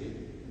yesterday.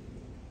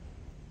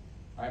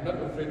 I'm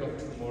not afraid of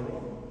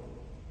tomorrow,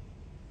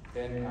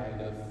 and I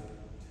love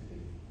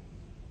today.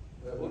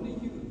 Well, only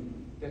you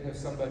that have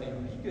somebody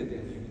bigger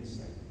than you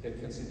inside that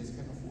can say this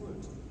kind of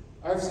word.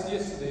 I have seen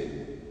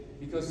yesterday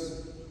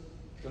because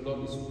the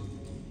Lord is with me.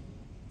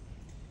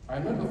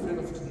 I'm not afraid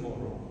of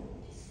tomorrow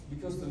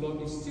because the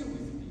Lord is still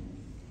with me.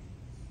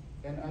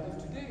 And I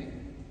love today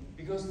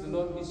because the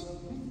Lord is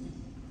with me.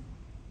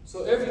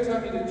 So every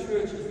time in the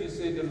church, if you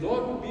say, the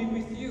Lord will be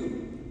with you,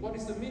 what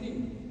is the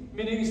meaning?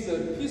 Meaning is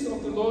the peace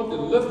of the Lord, the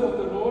love of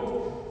the Lord,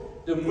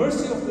 the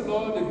mercy of the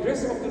Lord, the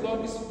grace of the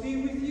Lord is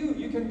be with you.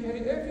 You can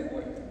carry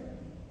everywhere.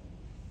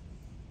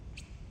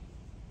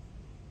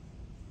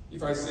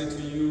 If I say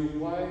to you,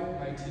 why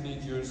my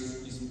teenagers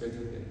is better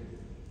than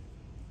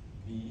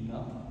me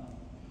now?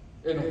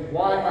 And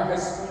why my high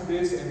school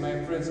days and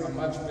my friends are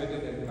much better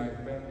than my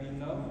family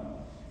now?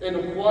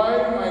 And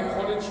why my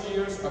college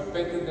years are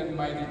better than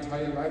my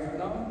entire life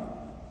now?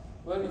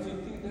 Well, if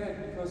you think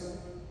that, because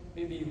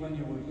maybe when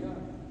you were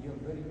young, you're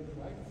very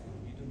prideful,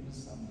 you don't know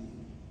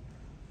something.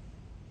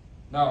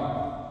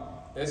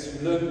 Now, as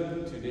you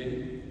learn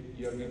today,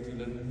 you are going to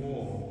learn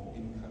more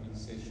in coming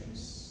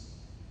sessions.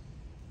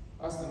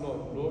 Ask the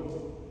Lord, Lord,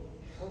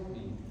 help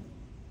me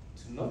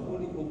to not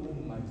only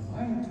open my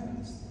mind to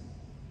understand,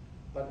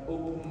 but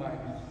open my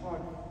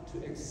heart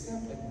to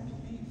accept and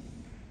believe.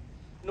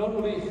 Not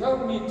only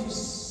help me to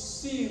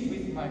see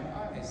with my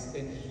eyes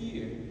and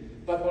hear,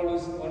 but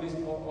also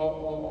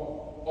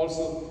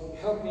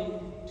help me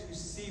to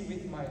see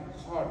with my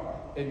heart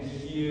and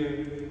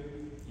hear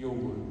your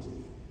word.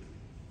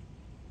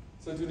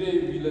 So today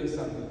we learn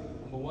something.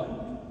 Number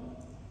one,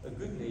 a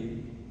good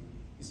name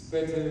is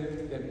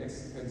better than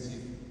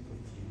expensive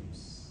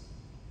perfumes.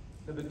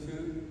 Number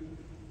two,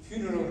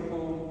 funeral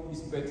home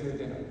is better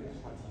than a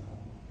party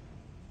home.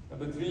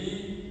 Number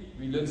 3,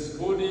 we learn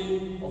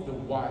scolding of the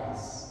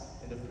wise,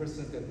 and the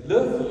person that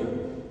loves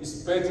you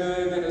is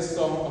better than a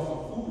song of a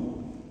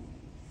fool.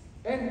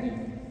 Envy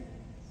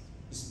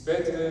is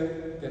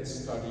better than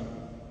study.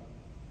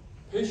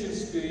 Patient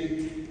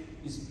spirit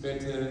is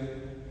better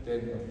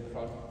than a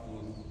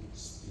proudful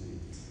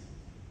spirit.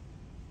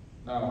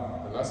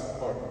 Now, the last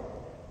part.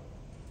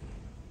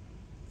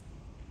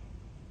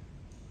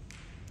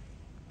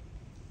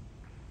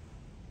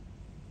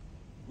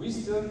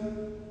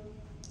 Wisdom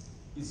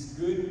is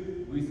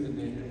good with an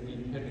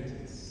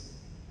inheritance,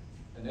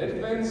 an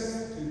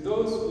advance to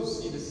those who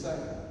see the sun.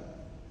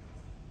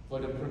 For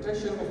the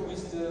protection of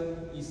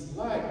wisdom is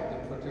like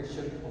the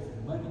protection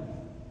of money,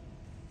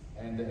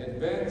 and the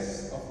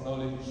advance of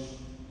knowledge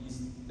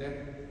is that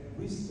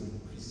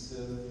wisdom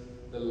preserves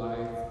the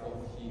life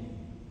of him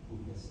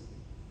who has it.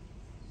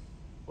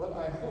 Well,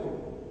 I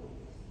hope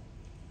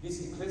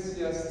this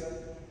Ecclesiastes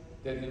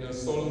that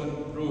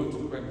Solomon wrote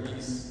when he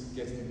is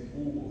getting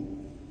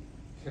old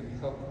can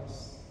help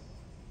us.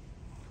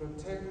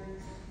 Protect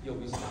your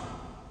wisdom.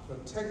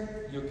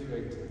 Protect your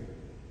character.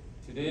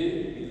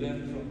 Today we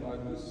learn from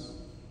Marcus,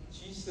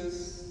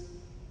 Jesus,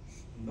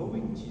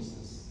 knowing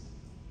Jesus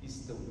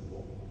is the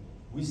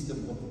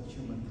wisdom of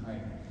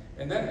humankind.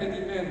 And then at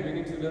the end we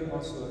need to learn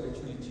also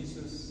actually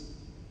Jesus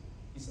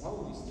is our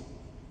wisdom.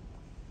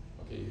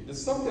 Okay, the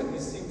song that we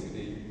sing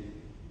today,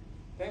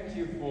 thank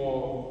you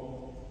for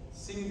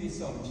singing this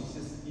song,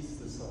 Jesus is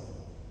the song.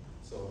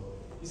 So,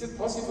 is it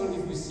possible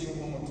if we sing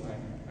one more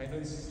time? I know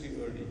it's still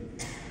early.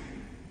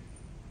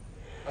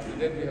 After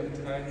that we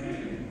have time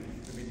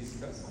to be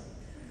discussed.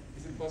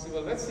 Is it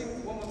possible? Let's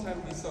sing one more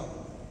time this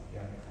song.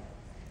 Yeah.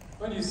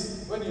 When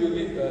you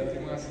lead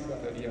Terima kasih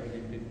Pak tadi yang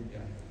pimpin,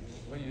 yeah.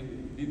 When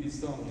you lead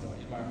this song,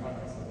 in my heart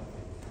I said,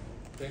 okay,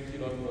 thank you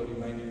Lord for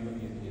reminding me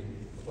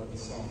again about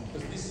this song.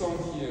 Because this song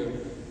here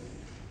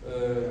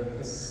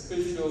has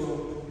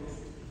special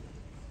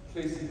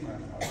place in my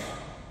heart.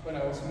 When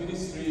I was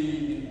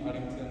ministry in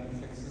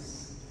Arlington,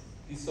 Texas,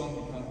 this song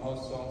became our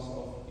songs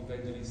of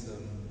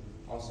evangelism,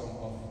 our song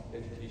of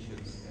education,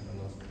 and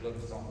a lot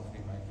of songs of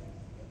reminding.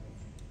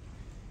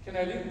 Can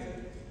I lead?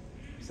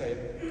 Beside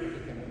it?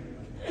 Okay, can I?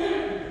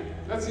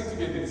 Let's sing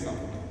together this song.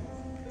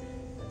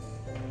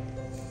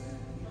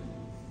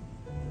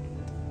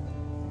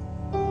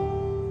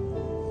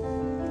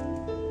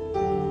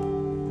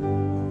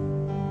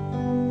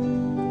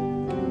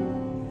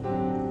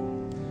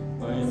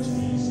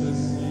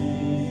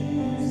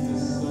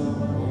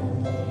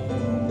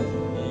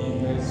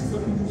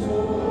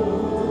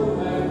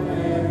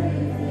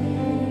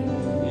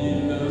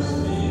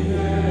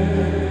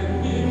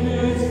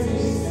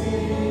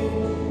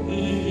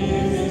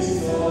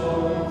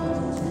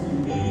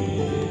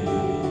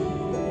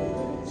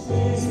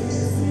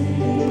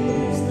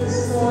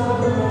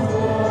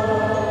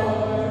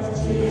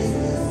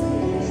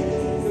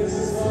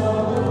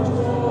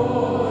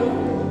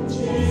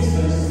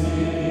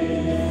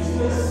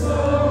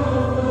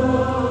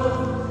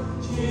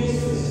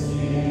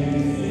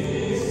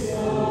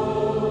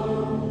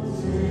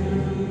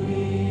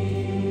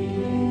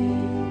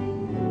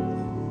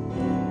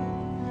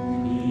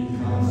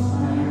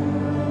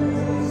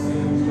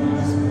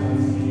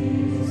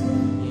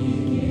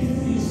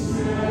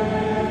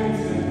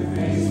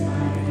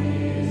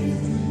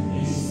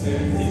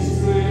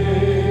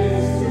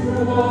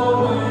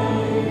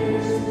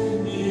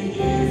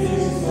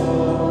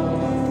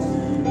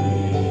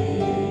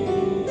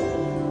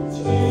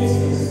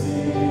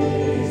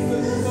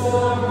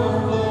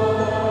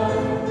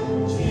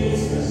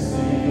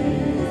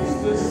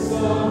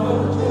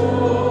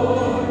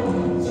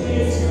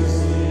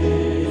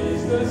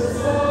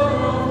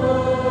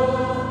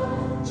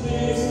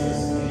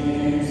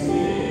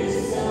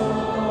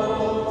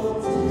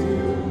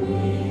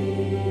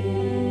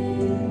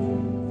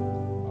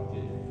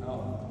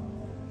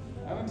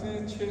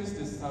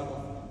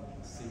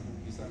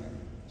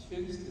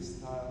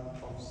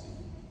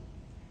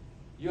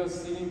 You are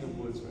singing the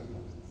words right now.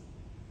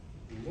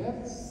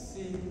 Let's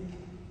sing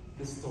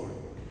the story.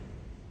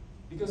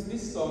 Because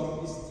this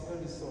song is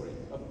telling the story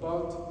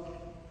about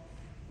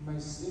my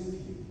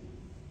Savior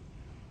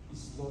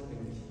is Lord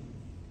and King.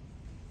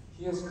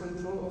 He has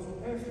control of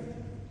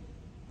everything.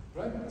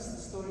 Right? It's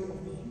the story of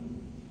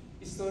Him.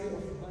 It's the story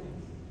of money.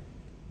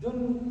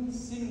 Don't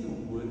sing the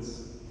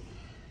words,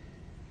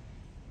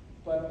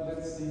 but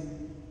let's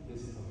sing the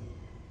story.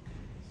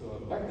 So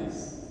like this.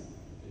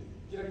 Okay.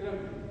 Kira-kira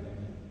begini.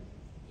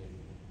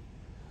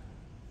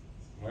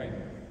 Right?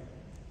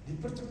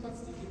 Dipercepat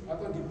sedikit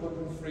atau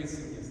dipotong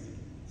phrasing-nya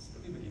sedikit.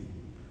 Seperti begini.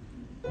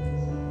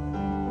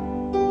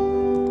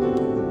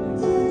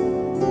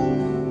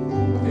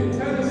 Okay,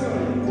 tell the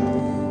story.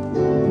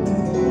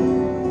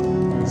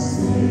 My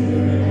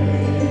Savior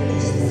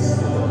is the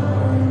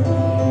Son.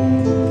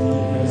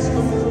 He has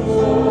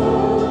control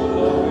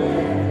of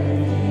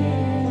everything.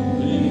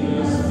 He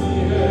loves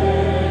me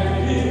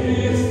and He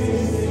gives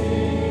me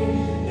sing.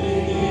 He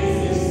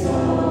gives His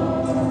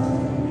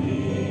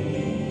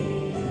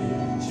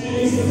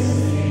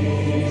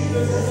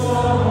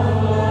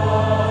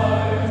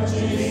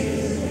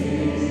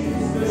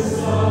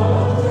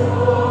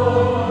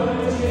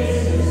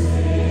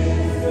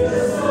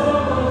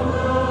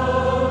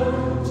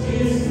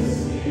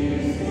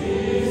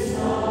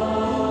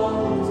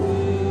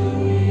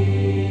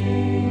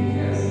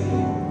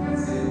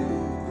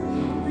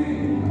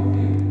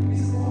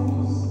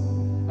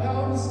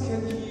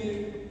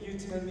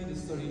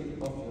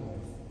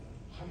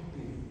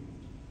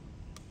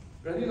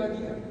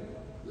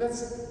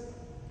let's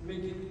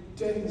make it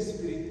daring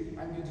spirit.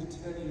 I'm going to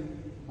tell you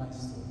my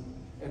story.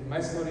 And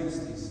my story is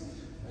this.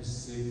 My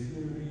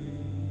Savior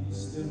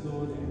is the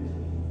Lord and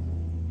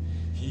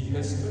King. He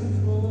has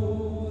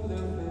control of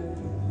everything.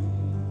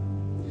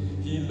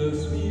 He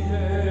loves me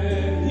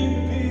and He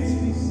bids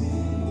me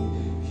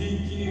sing. He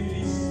gives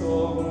His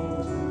song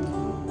to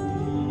me.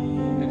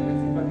 And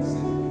everybody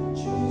said,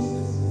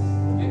 Jesus.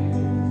 Okay?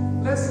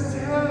 Let's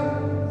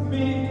tell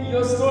me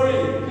your story.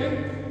 Okay?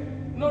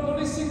 Not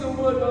only sing the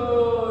word,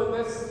 oh,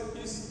 that's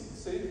His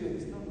Savior.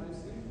 It's not my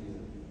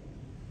Savior.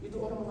 Itu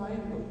orang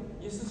lain loh.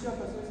 Yesus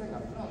siapa? Saya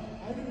nggak kenal.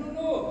 I don't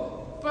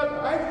know. But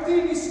I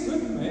think He's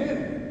good,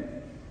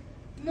 man.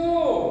 No.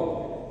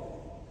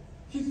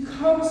 He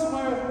calms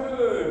my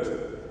hurt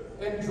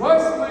and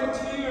dries my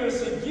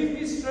tears. He gives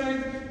me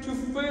strength to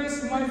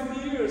face my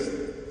fears.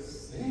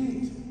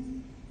 Say it.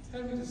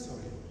 Tell me the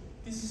story.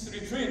 This is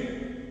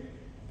retreat.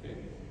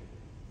 Okay?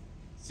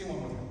 Sing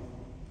one more time.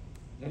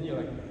 Nyanyi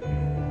lagi.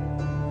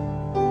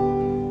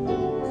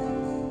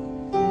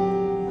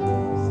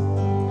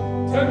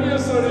 Tell me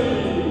your story.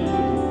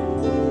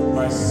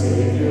 My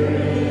Savior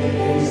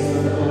is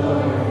the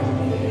Lord.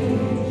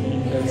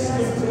 He has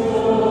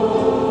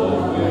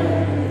control of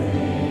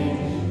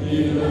everything.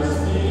 He loves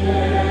me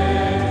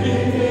and He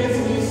makes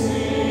me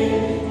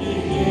sing. He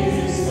gives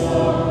His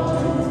song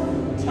to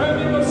me. Tell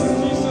me what's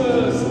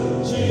Jesus.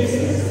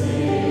 Jesus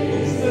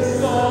is the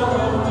song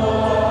of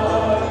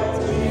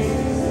life.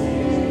 Jesus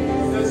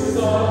is the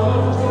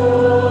song of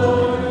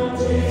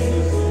joy.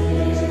 Jesus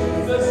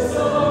is the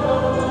song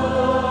of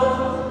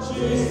love.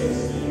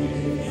 Jesus is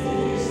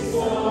His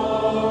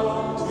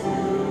song to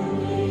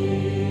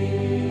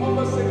me. How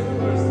about second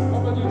verse? How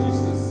about you,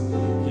 Jesus?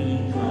 He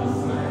calms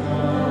my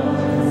heart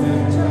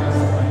and dries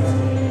my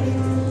tears.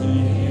 He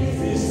gives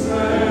me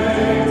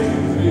strength to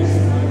face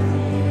my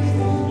fears.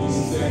 He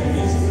sends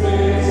His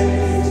praise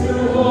to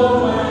all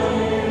my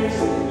ears.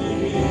 He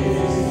gives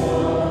His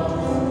song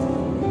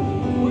to me.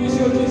 Who is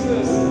your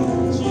Jesus?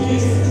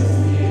 Jesus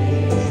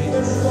is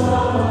the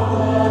song of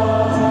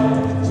life.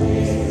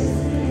 Jesus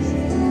is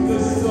the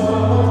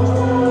song of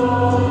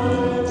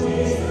joy.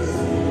 Jesus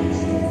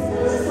is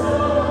the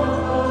song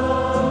of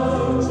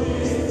love.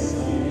 Jesus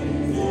is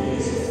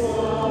His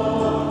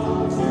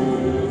song to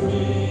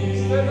me.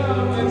 Stand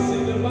up and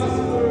sing the last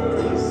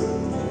verse.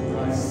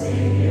 My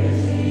Savior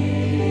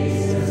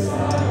Jesus, I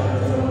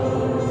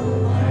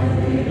adore. I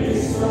will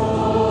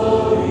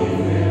restore, He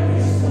will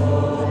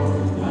restore.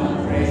 I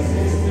praise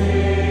His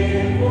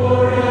name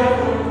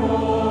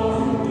forevermore.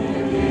 He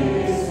will give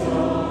His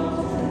song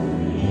to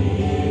me.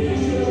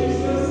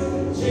 Jesus,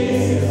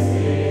 Jesus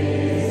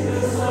is the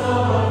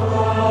song of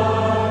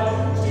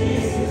life.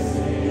 Jesus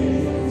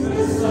is the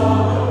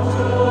song of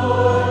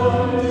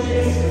joy.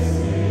 Jesus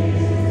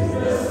is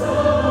the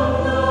song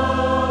of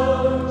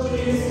love.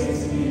 Jesus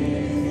is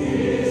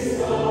His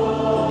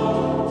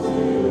song to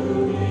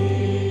me.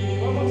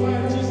 One more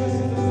time. Jesus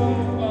is the song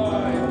of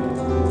life.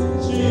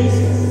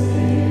 Jesus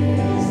is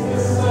the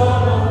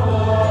song of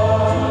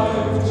life.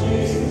 Jesus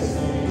is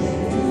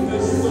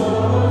the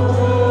song of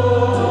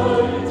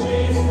joy.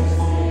 Jesus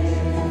is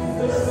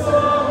the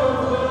song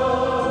of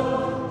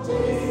love.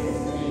 Jesus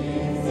is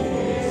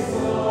His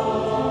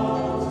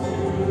song to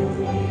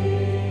me.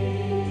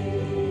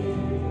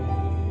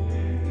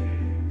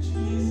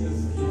 Jesus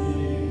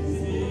gives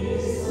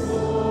His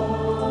song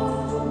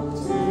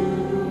to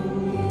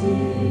me.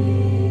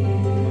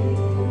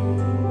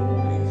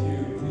 Thank you.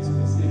 Please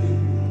be seated.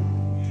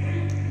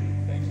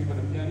 Thank you for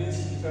the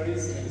pianists,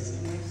 guitarists, and the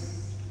singers.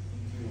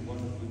 You do a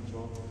wonderful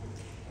job.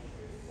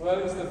 Well,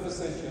 it's the first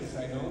session,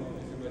 I know.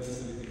 Everybody's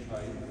a little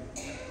tired.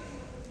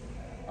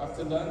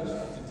 After lunch,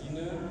 after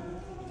dinner,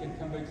 you can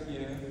come back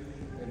here,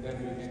 and then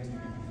we're going to be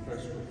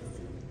fresh for you.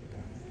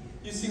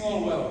 You sing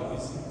all well. You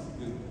sing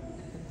good.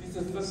 This is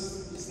the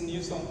first. It's a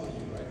new song for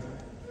you, right?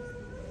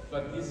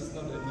 But this is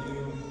not a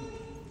new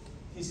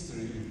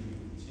history with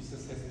you.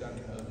 Jesus has done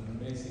an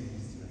amazing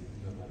history in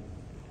your life.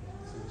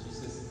 So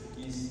Jesus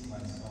is my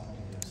song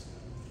and your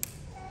song.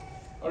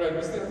 All right,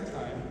 we still have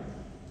time.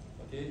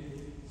 Okay.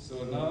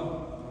 So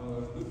now,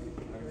 look.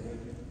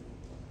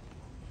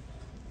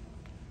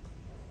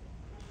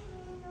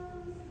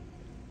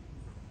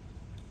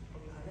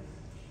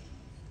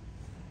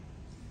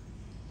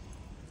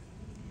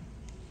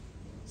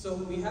 So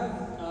we have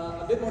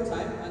a bit more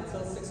time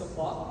until 6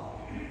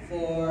 o'clock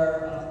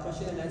for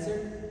question and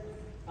answer.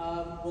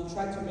 We'll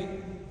try to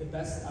make the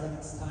best out of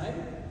this time.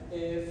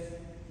 If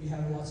we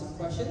have lots of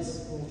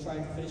questions, we'll try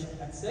to finish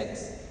at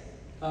 6.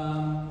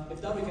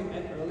 If not, we can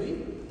end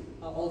early.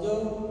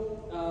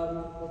 Although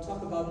we'll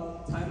talk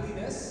about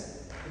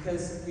timeliness,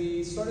 because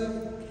we sort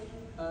of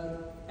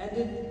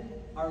ended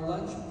our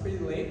lunch pretty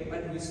late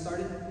and we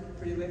started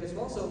pretty late as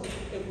well. So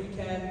if we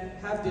can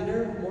have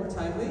dinner more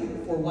timely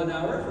for 1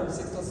 hour from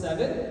 6 till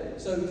 7,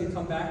 so we can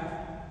come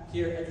back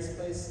here at this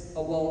place,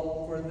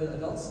 well, for the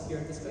adults here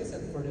at this place,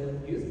 and for the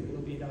youth,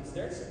 we'll be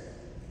downstairs.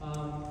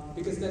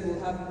 Because then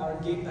we'll have our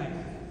game night.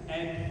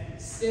 And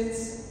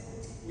since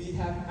we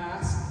have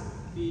asked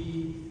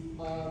the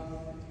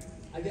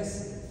I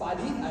guess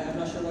Fadi, I'm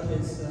not sure what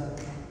his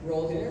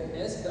role here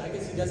is, but I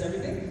guess he does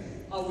everything.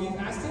 We've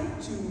asked him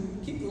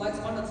to keep the lights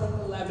on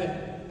until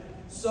 11.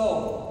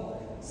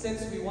 So,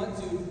 since we want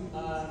to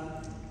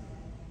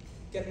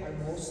get our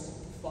most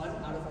fun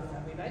out of our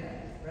family night,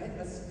 right?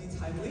 Let's be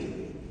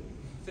timely,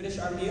 finish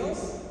our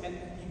meals, and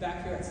be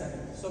back here at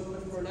 7. So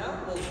for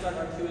now, we'll start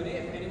our Q&A.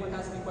 If anyone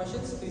has any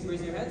questions, please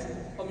raise your hands.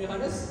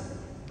 Johannes,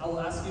 I will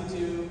ask you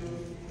to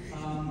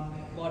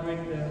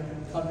moderate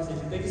the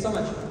conversation. Thank you so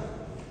much.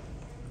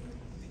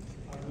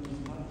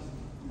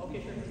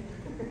 Okay, sure.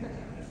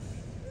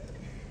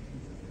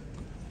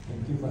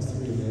 Thank you,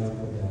 Pastor Ilya,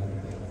 for that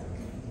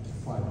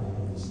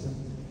 5-minute wisdom.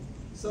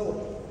 So,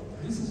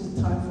 this is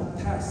a time for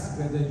tests,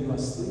 whether you are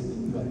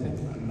sleeping, you are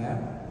taking a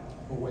nap,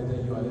 or whether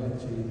you are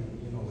actually,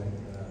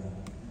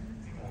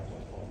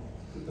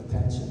 put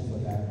attention for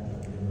that,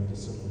 the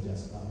sermon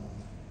just now.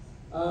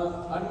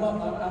 I'm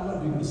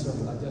not doing the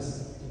sermon. I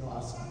just,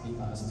 being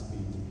asked to be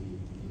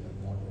a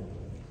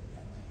moderator.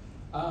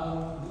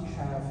 We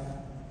have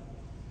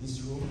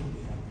this room.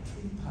 We have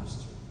 3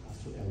 pastors: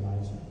 Pastor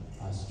Elijah,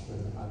 Pastor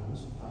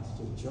Agus,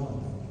 Pastor John.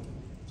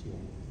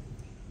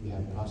 We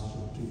have 3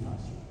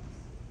 pastors.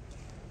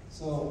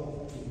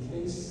 So, in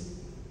case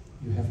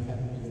you have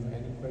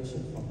any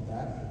question from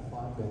that,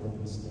 find better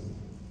wisdom,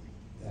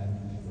 then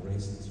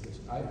raise this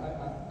question.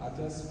 I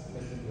just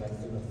make it like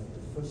the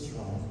first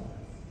round.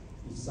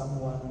 If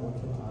someone wants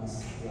to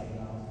ask right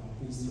now,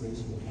 please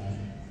raise your hand.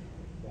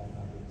 Then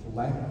I will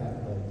collect that,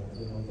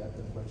 that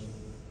the question.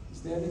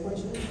 Is there any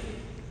question?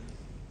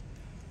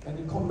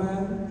 Any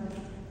comment?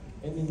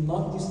 Any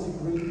not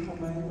disagreeing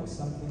comment or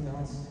something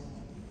else?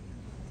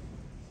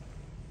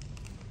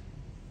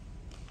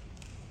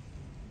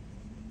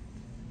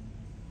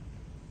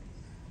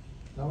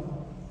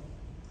 No?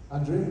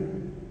 Andre?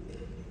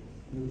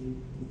 You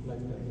look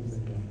like that.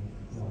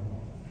 No.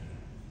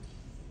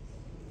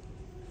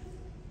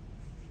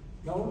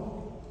 No?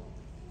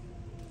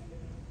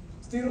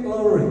 Still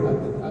lowering.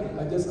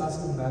 I just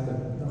asked him that.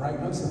 Right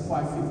now it's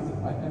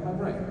 5:50, right? Am I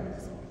right?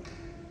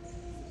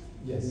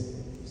 Yes.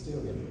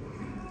 Still good.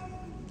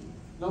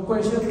 No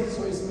question?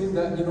 So it means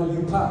that,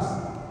 you passed.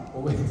 Oh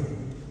wait,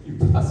 you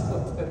passed,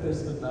 but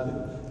there's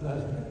another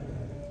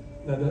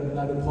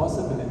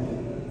possibility.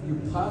 You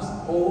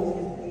passed or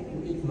you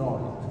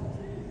ignored it.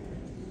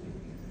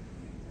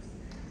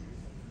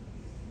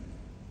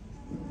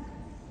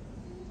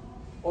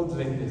 Or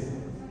drink this.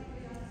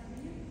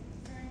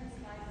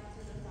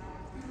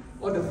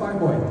 Or the 5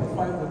 boy.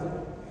 5 boy.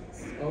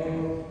 Oh.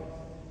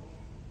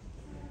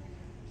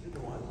 Is it the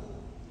one?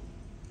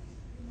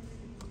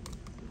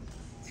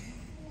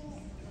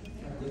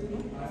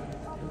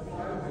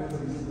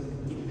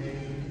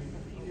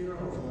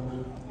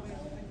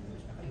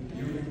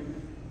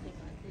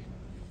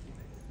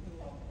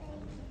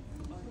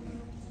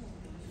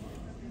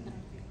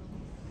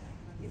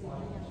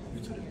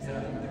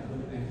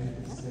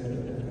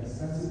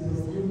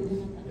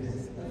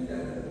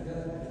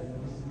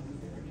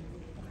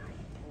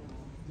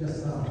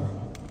 Just now.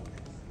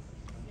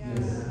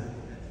 Yes.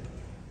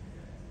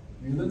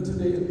 We learned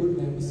today a good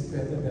name is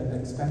better than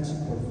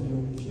expansion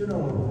perfume.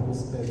 Funeral home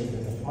is better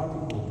than a party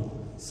home.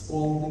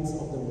 Scoldings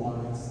of the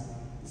wise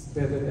is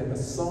better than a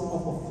song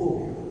of a fool.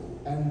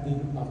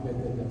 Ending are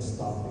better than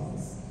starting.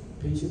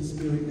 Patient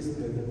spirit is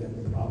better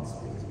than proud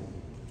spirit.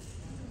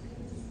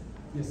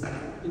 Yes,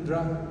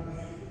 Indra.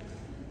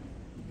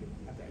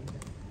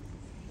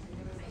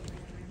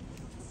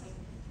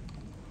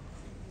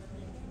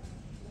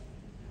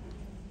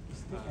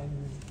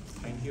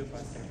 Thank you,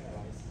 Pastor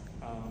Elias.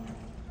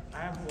 I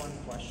have one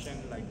question,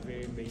 like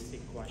very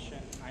basic question.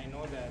 I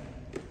know that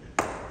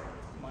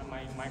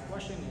my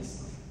question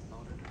is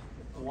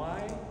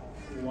why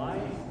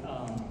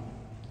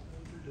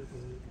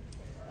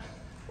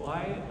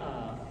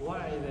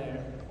are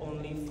there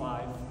only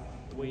 5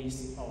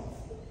 ways of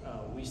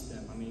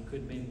wisdom? I mean,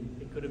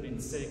 it could have been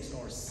 6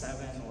 or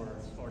 7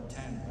 or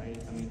 10,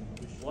 right? I mean,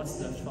 what's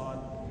the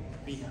thought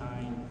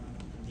behind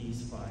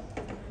these 5?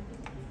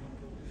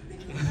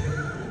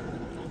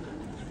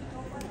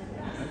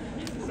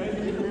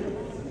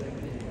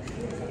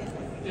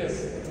 Yes.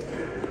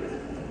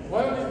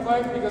 Why only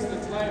 5? Because the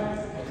time.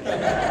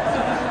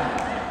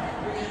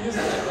 We use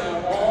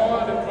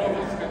all the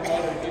problems and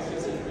all the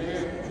cases we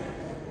have.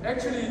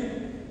 Actually,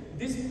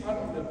 this part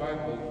of the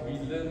Bible we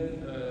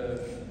learned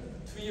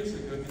 3 years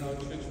ago in our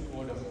church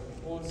for the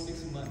whole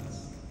 6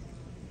 months.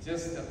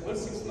 Just the whole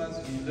 6 months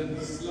we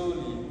learned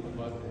slowly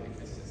about the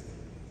Ecclesiastes.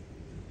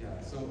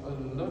 Yeah, so a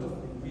lot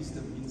of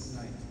wisdom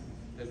inside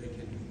that we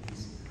can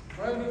use.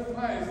 Why only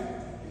 5?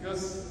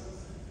 Because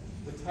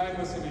the time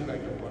was only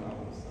like 1 hour.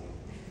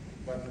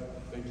 But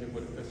thank you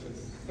for the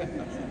questions.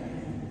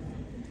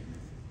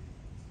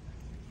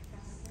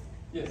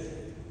 Yes.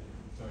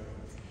 Sorry.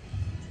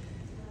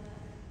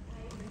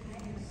 I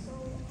am so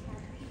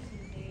happy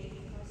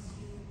today because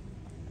you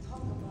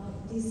talk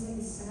about this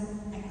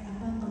exact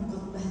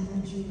pengkhotbah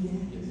 7 ya.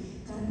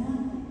 Karena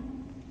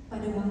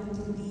pada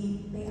waktu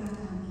di PA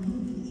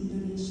kami di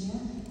Indonesia,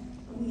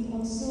 we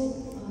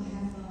also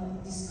have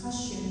a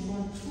discussion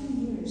for 2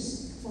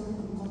 years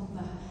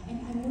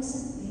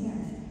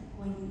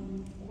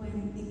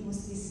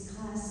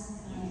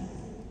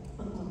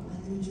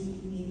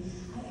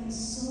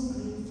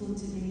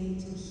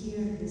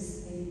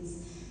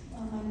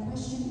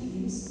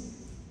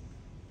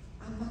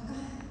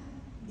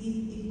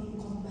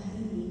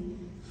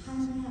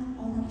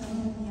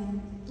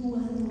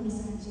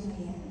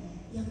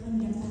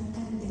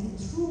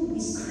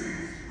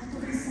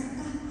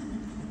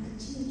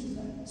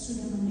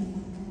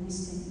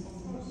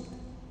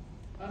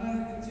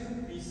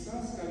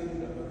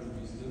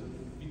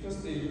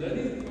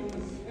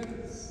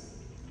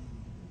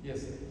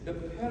Yes, the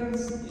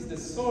parents is the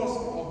source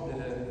of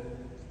the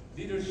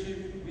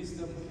leadership,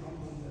 wisdom,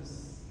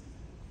 humbleness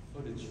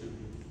for the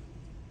children.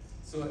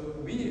 So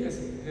we as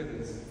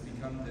parents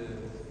become the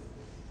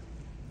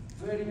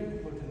very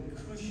important,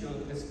 crucial,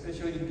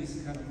 especially in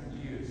this kind of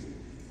years,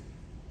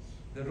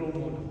 the role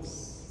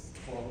models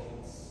for our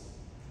kids.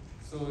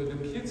 So the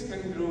kids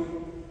can grow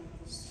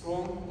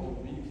strong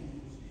or weak,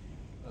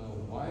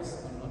 wise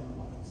or not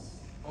wise.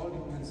 All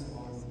depends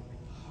on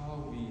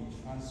how we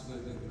transfer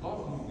the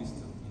godly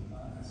wisdom in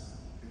us,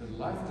 the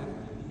life that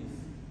we live,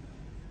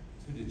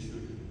 to the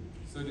children.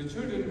 So the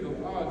children go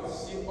out,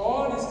 see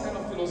all this kind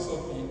of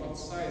philosophy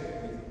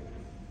outside with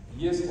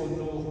yes or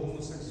no,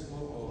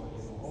 homosexual, or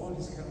all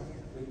these kind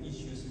of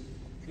issues.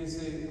 They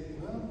say,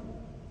 well,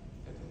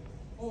 at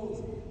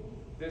home,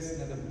 there's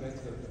another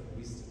better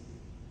wisdom.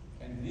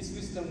 And this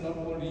wisdom not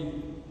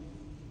only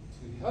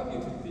to help you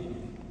to think,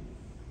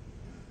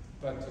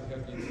 but to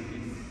help you to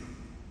live.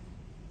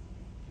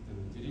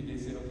 Jadi they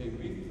say, okay,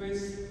 we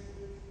face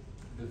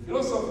the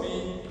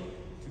philosophy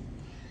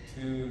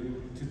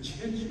to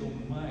change your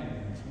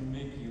mind, to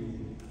make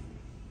you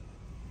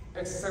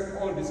accept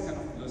all this kind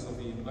of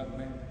philosophy. But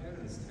my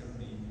parents tell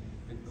me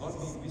the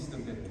godly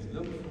wisdom that we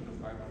learn from the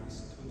Bible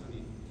is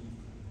totally deep.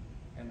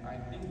 And I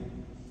think we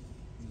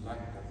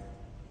like that.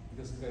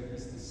 Because that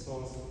is the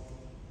source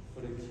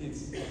for the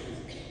kids.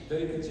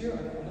 Dari kecil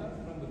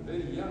anak-anak, from the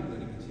very young,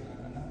 dari kecil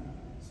anak-anak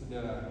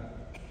sudah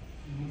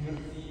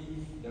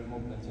mengerti dan mau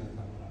belajar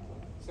tentang orang tua.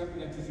 Saya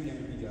punya cucu yang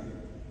ketiga.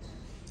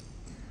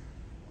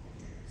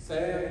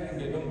 Saya yang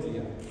gendong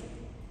dia.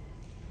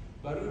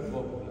 Baru 2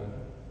 bulan,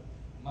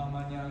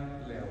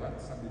 mamanya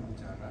lewat sambil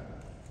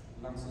bicara,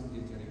 langsung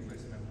dia cari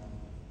freshman mom.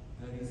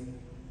 That is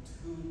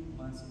 2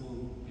 months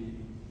old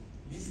baby,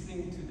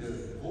 listening to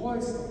the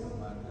voice of the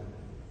mother,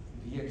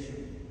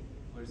 reaction,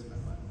 where's my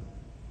mother?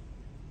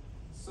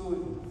 So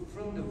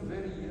from the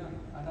very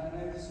young,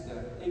 anak-anak itu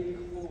sudah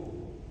echo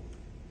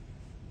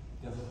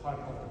the heart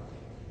of the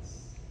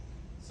parents.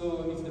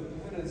 So if the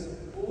parents,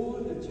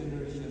 all the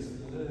generations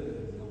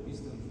learn the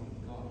wisdom from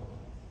God,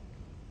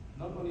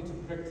 not only to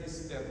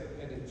practice that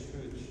at the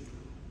church,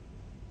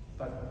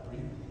 but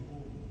bring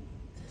home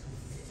to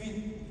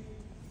feed,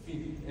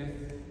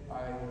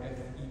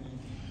 F-I-F-E-E-D,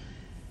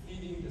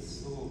 feeding the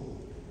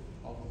soul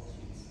of the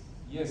kids.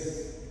 Yes,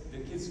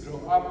 the kids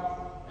grow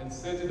up and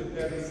say to the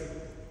parents,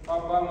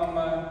 Papa,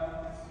 Mama,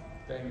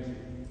 thank you.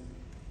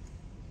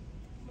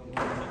 Not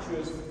only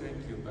teachers,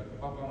 thank you, but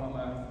Papa,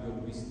 Mama, your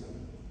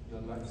wisdom,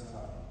 your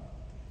lifestyle,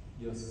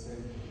 your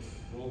saviors,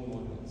 role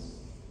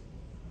models,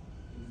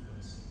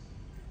 influence.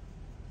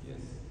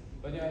 Yes,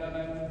 banyak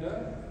anak-anak muda,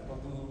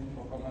 waktu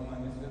Papa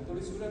Mamanya sudah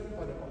tulis surat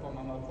kepada Papa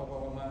Mama,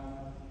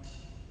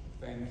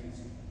 thank you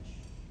so much,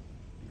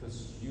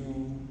 because you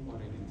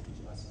already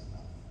teach us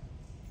enough.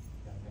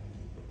 Ya, thank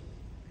you.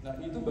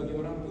 Nah, itu bagi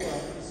orang tua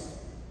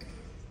is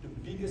the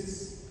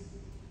biggest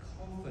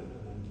comfort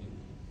mungkin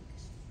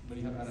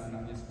melihat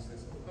anak-anaknya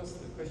sukses.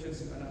 Because the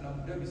questions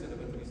anak-anak muda bisa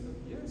dapat wisdom.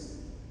 Yes,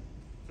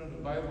 from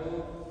the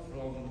Bible,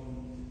 from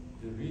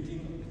the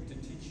reading, the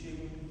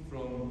teaching,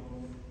 from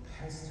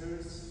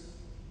pastors,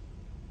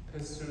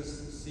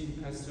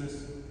 seeing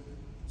pastors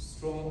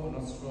strong or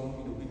not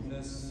strong in the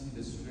weakness, in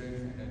the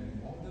strength,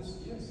 and all this.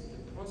 Yes,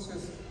 the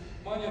process.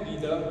 Makanya di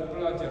dalam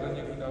pelajaran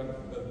yang kita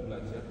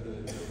belajar,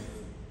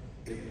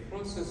 the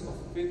process of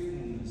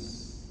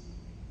faithfulness.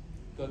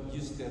 God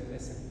used that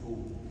as a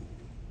goal.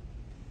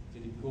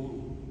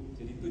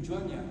 Jadi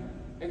tujuannya.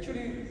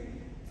 Actually,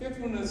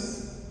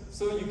 faithfulness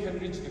so you can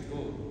reach the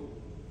goal.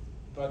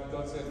 But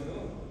God said,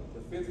 no,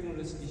 the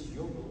faithfulness is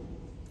your goal.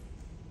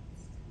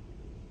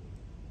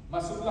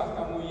 Masuklah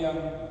kamu yang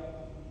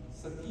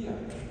setia.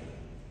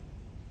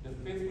 The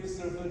faithful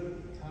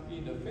servant come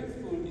in. The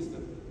faithful is the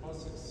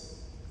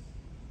process.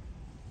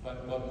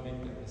 But God made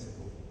that as a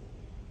goal.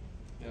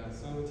 Yeah,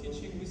 so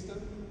teaching wisdom,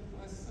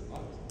 that's a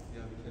lot.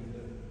 Yeah, we can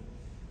learn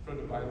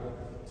from the Bible.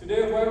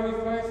 Today, why we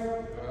fight?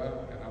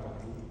 Karena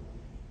waktu.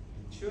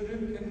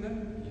 Children can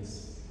learn?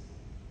 Yes.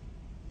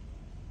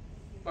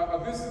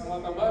 Pak Agus, mau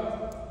tambah?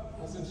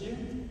 Langsung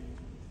cium?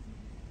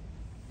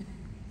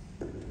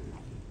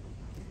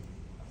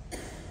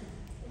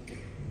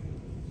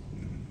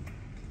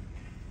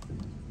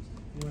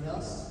 Anyone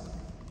else?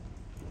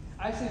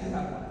 I actually do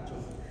have one.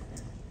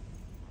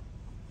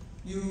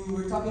 You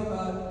were talking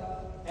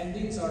about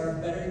endings are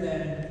better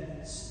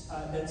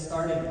than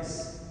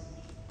startings.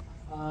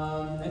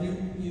 And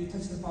you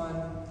touched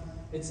upon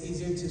it's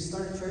easier to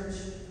start a church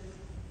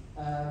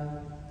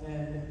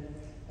and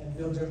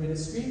build your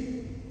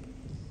ministry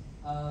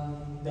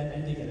than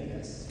ending it, I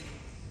guess.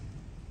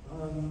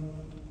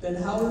 Then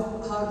how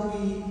do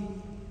we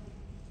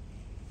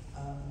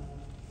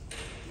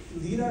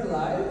lead our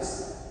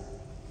lives?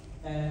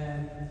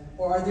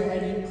 Or are there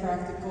any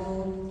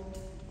practical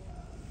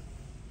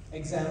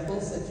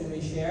examples that you may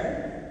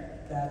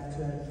share that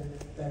could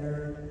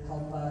better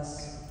help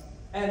us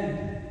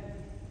end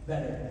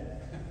better?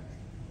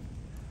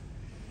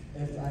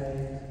 If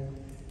I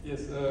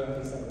Yes. is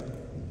that right?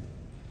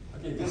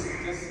 Okay, just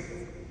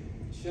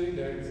sharing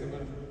the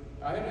example.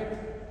 I read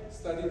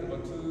studied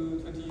about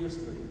 20 years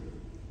ago.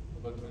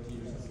 About 20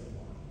 years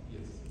ago.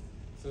 Yes.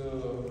 So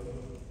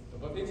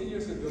about 18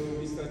 years ago,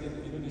 we studied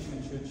the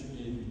Indonesian church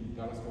in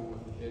Dallas Fort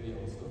Worth area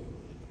also.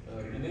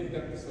 We named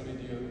that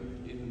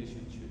Solidio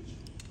Indonesian Church.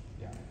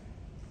 Yeah.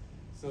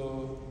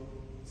 So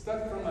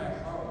start from my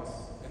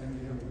house, and then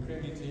we have a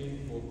prayer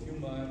meeting for 2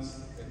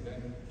 months, and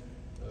then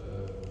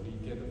we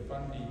get the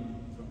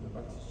funding from the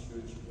Baptist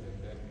church,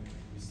 and then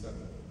we start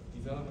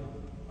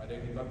developing. Ada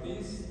yang di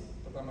Baptist,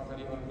 pertama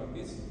kali orang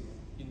Baptist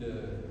in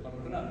the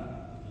kolam renang.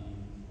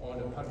 All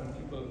the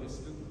apartment people, they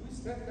stood, who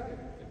is that guy?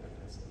 Okay.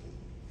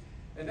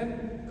 And then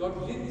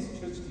God led this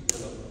church to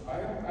develop.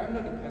 I'm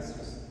not a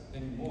pastor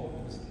anymore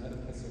because another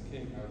pastor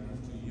came. I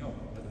moved to New York,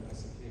 another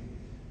pastor came.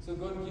 So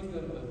God gave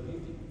them a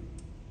building.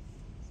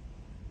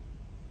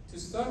 To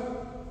start,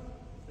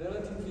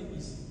 relatively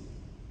easy.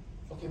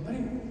 Oke, mari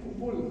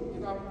kumpul,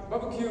 kita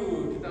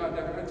barbecue, kita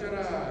ada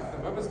acara, kita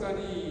Bible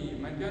study,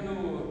 main piano,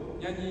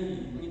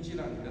 nyanyi,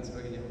 penginjilan, dan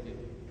sebagainya. Oke,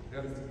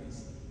 relatively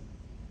easy.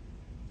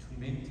 To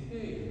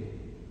maintain,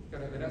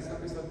 kadang-kadang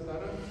sampai suatu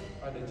taraf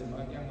ada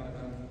jemaat yang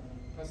mengatakan,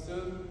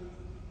 Pastor,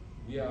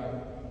 we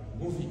are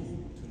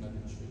moving to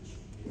another church,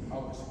 we are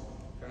out,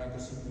 karena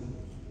tersinggung,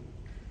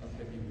 not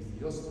happy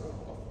with your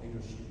style of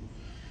leadership.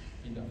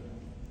 Pindah.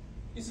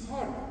 It's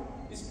hard.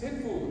 It's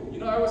painful.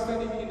 You know, I was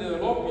standing in the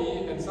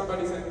lobby and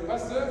somebody said,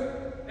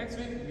 Pastor, next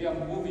week we are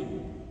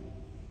moving.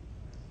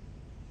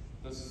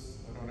 Terus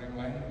orang-orang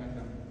lain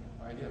mengatakan,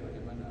 idea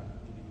bagaimana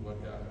jadi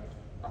keluarga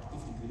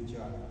aktif di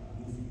gereja,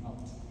 moving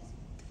out.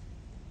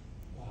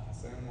 Wah,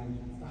 saya mau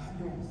tahan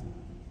dong.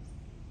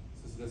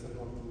 Sesudah satu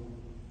waktu,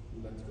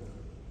 let's go.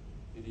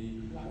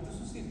 Jadi, wah itu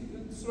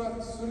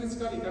sulit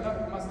sekali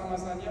karena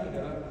masa-masanya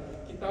adalah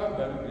kita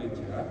baru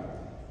gereja,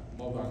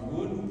 mau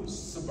bangun,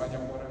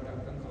 sebanyak orang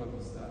datang kalau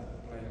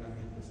bisa, pelayanan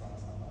hidup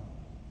bersama-sama.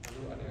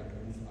 Lalu ada yang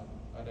move up,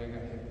 ada yang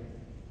happy.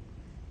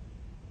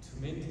 To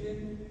maintain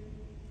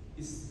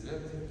is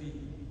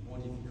relatively more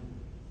difficult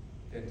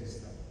than to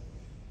start.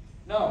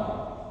 Now,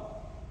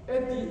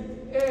 at the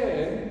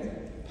end,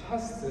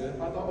 pastor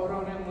atau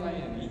orang yang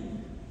melayani,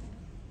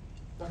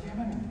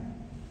 bagaimana?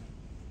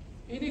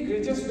 Ini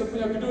gereja sudah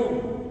punya gedung.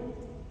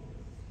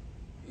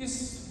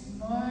 Is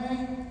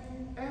my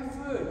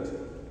effort,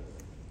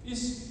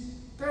 is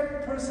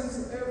that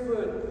person's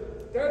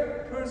effort,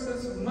 that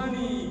person's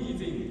money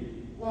giving.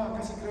 Wah,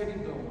 kasih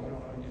kredit dong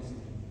orang-orangnya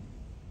sini.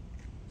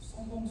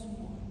 Sombong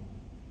semua.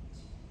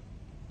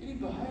 Ini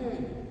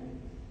bahaya ini.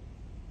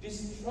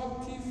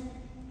 Destructive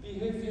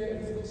behavior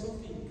and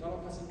philosophy kalau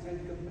kasih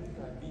kredit ke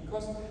mereka.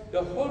 Because the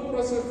whole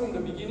process from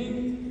the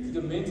beginning to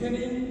the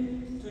maintaining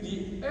to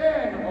the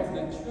end of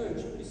the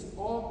church is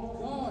all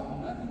God,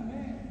 nothing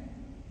man.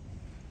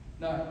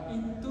 Nah,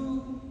 itu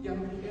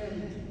yang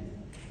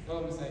ending.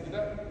 Kalau misalnya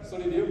kita,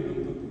 Solidio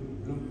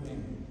belum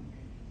end,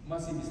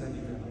 masih bisa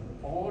develop.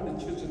 All the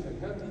churches, a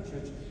healthy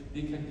church,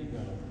 they can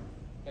develop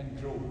and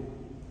grow.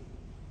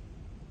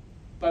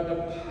 But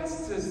the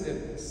pastors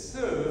that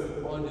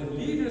serve, or the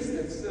leaders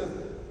that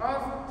serve,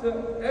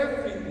 after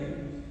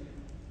everything,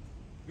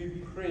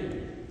 we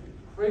pray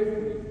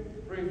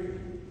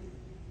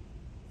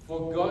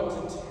for God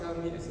to tell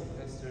me as a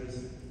pastor,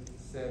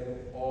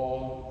 said,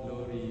 all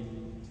glory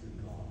to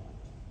God.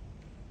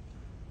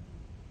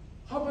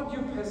 How about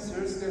you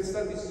pastors that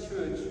start this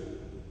church?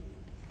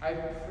 I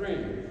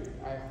pray,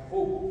 I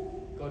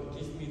hope God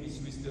gives me this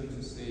wisdom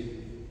to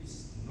say,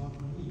 it's not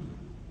me,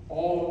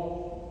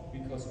 all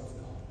because of God.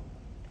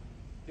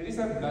 Jadi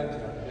saya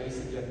belajar dari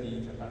sejak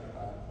di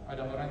Jakarta,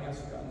 ada orang yang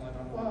suka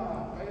mengatakan,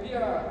 wah,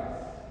 Elia,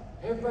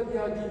 hebat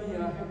ya gini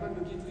ya, hebat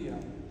begitu ya.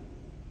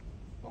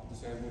 Waktu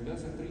saya muda,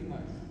 saya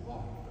terima.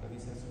 Wah, berarti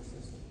saya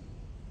sukses.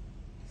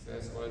 Saya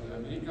sekolah di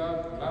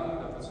Amerika, pulang,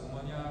 dapat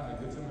semuanya. I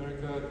go to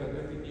America, get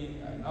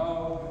everything. I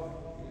now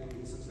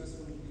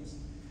successful in this.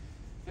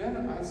 Then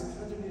I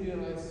suddenly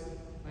realized,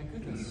 my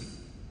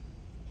goodness,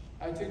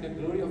 I take the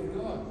glory of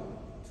God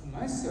to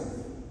myself.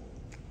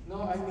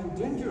 Now I'm in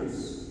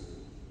dangers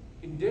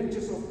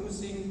of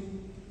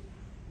losing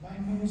my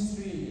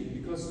ministry,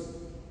 because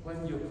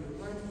when you're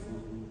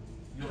prideful,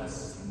 you are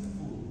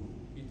sinful.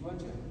 Itu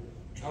aja.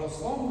 Kalau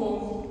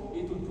sombong,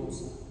 itu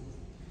dosa.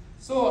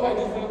 So I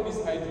developed this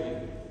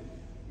idea.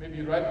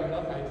 Maybe right or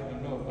not, I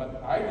don't know,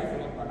 but I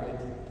developed my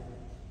idea.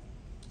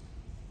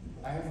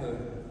 I have a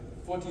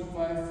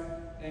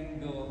 45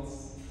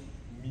 angles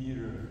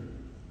mirror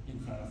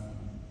in front of me.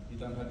 Di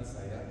dalam hati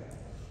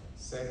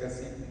saya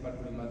kasih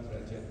 45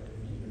 derajat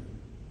mirror.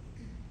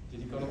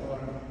 Jadi kalau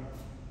orang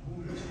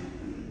muji,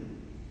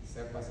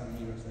 saya pasang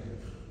mirror saya.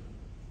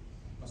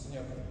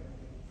 Maksudnya apa?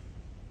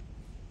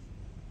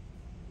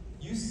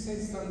 You say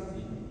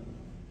something,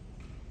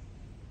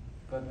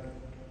 but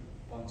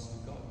bounce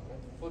to God,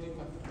 right?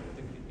 45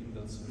 degree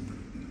angles.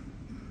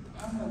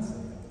 Aman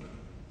saya.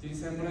 Jadi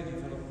saya mulai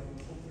develop,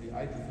 hopefully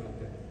I develop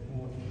that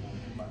more and more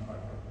in my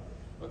heart.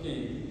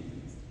 Okay,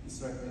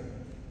 it's right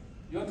there.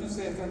 You want to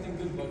say something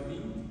good about me?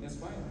 That's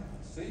fine.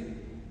 Say it.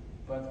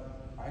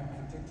 But I'm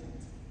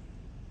protected.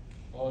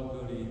 All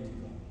glory to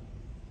God.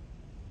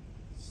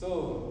 So,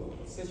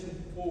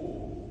 session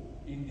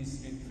 4 in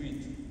this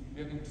retreat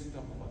we are going to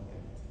talk about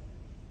that.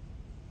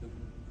 The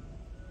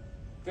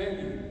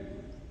value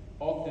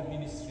of the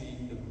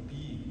ministry, the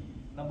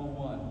being, number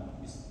one,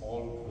 is all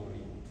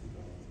glory to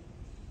God.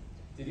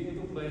 Jadi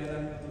untuk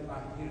pelayanan untuk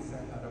akhir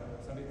saya harap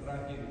sampai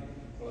terakhir,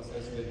 kalau saya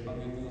sudah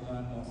dipanggil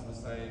Tuhan, mau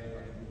selesai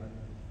dipanggil Tuhan,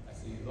 I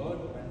say,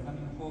 Lord, I'm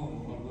coming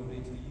home, all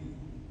glory to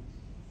you.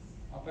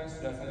 Apa yang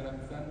sudah saya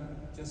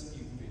lakukan, just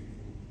be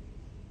faithful.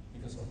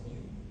 Because of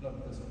you,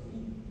 not because of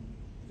me.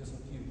 Because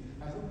of you.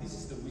 I hope this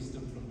is the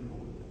wisdom from the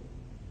Lord.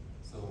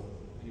 So,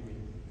 anyway,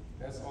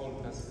 that's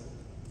all. That's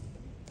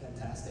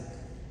Fantastic.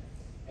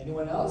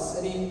 Anyone else?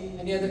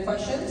 Any other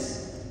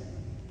questions?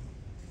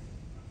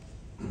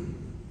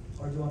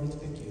 Or do you want me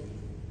to pick you?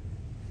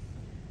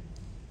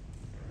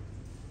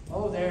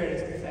 Oh, there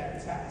it is.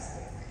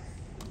 Fantastic.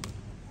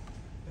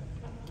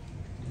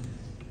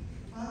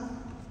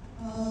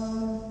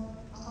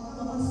 Apakah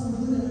Bapak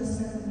setuju dengan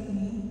statement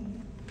ini?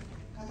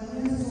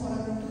 Katanya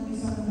seseorang itu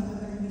bisa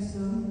mendapatkan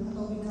wisdom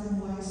atau become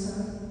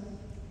wiser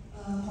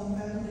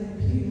compared to their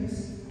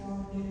peers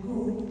or their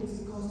group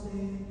because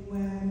they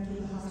went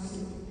through the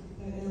hardship.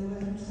 Like they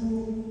went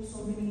through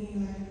so many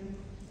yang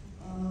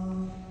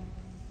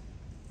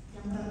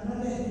benar-benar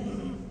deh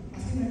gitu.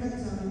 Pasti mereka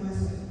bisa lebih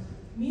wiser.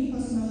 Me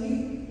personally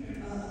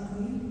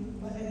agree,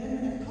 but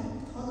then when I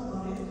thought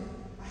about it,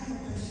 I have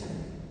a question.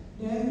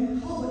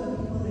 Then how about the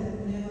people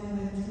that never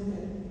went through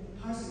that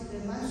hardship?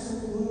 Their life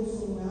so good,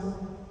 so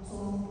well. So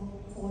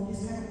for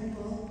this kind of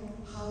people,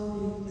 how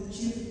they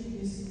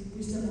achieve this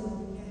wisdom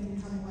or can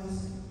become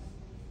wise?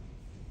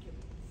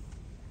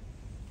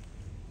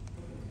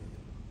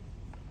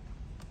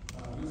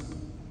 bagus.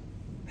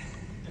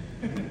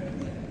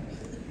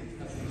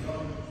 Kasih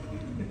jawab.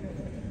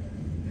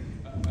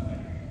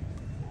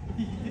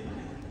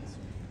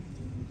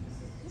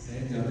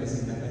 Saya jawabnya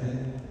singkatannya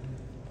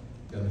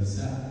nggak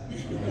bisa.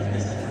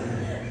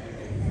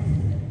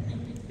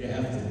 You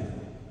have to.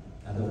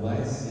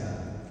 Otherwise, ya.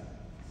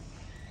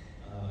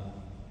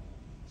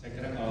 Saya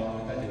kira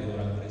kalau kita jadi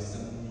orang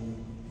Kristen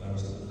baru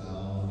 1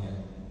 tahun ya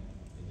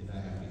kita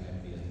happy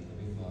ya.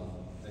 Tapi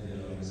kalau kita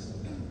jadi orang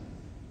Kristen udah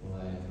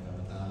mulai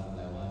beberapa tahun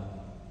lewat,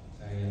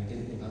 saya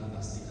yakin Tuhan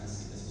pasti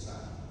kasih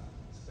kesusahan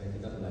supaya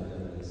kita belajar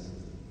dari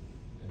situ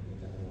dan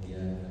kita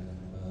kemudian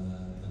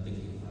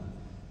memetik hikmat.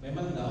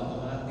 Memang nggak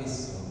otomatis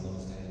kalau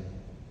menurut saya.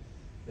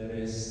 There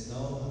is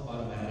no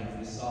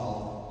automatic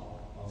result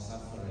of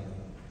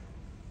suffering.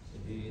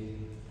 Jadi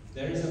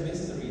there is a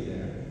mystery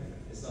there.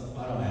 It's not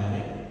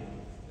automatic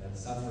that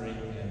suffering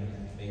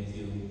can make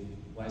you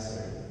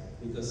wiser,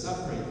 because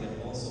suffering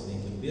can also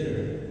make you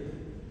bitter,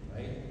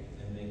 right?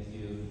 And make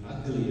you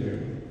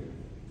uglier.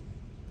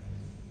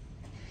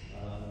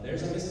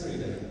 There's a mystery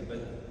there,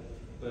 but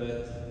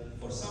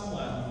for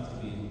someone to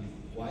be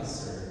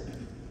wiser,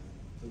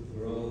 to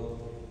grow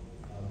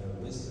their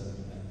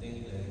wisdom, I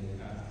think they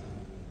have to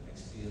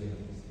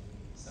experience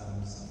some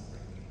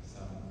suffering,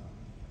 some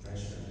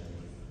pressure that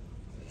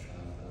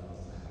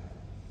also have.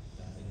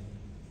 I think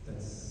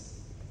that's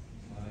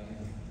my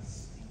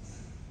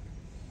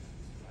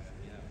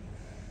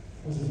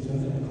Was it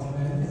just a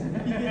comment?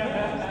 I didn't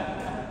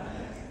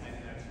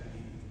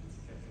actually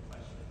get the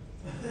question.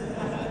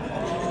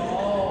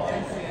 Oh,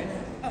 I see.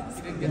 You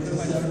didn't get the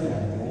question.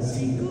 I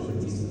see the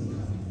wisdom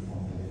coming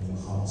from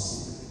the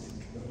hardship,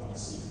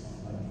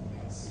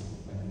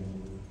 when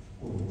you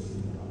go through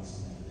the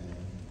hardship, and then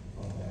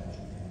from that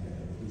you can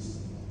get the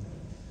wisdom from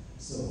that.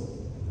 So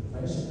the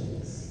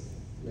question is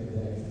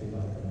whether I feel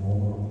like a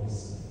normal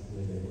person,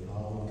 whether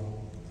how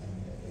can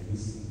get the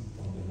wisdom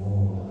from the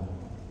normal life,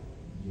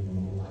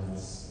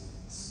 life's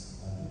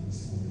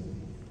smooth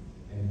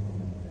and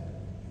comment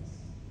that.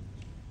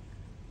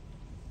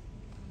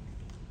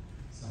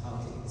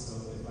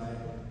 So if I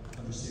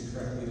understood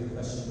correctly, the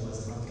question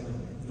was how can a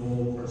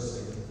normal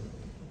person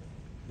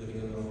living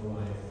a normal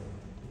life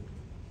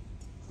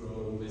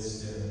grow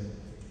wisdom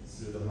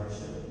through the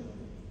hardship?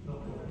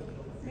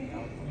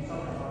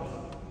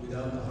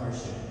 Without the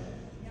hardship.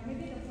 Yeah,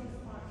 maybe the first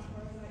part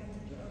was like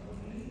to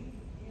agree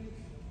if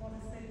for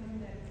the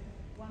statement that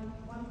one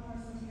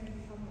person can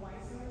become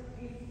wiser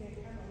if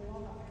they have a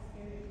lot of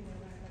experience in their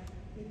life, like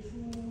they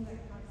through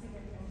like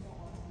hardship and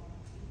so on.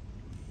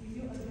 If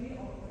you agree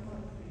or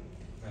not agree.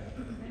 Right.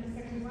 And the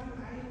second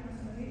one, I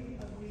personally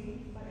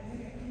agree, but I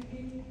think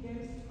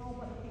there's how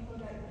about the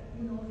people that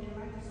their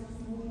life is so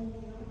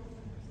smooth,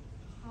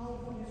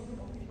 how for this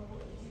group of people to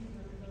achieve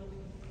the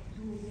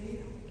do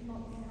they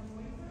not become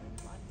wiser?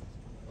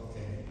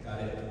 Okay, got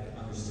it.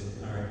 Understood.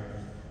 All right.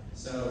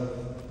 So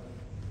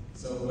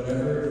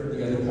whatever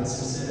the other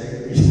pastor said, I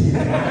agree.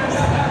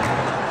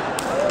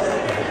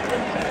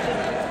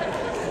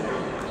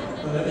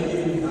 But let me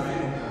give you my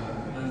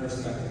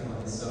perspective on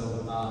it. So,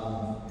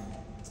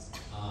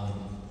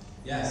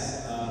 yes,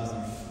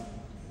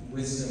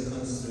 wisdom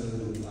comes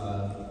through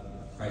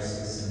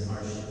crisis and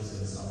hardships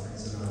and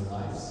sufferings in our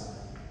lives,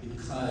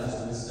 because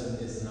wisdom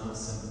is not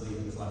simply a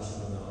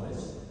collection of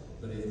knowledge,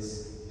 but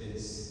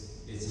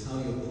it's how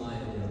you apply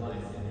it in your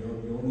life. And you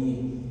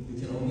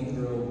can only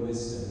grow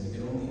wisdom, you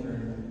can only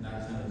earn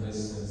that kind of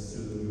wisdom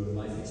through your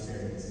life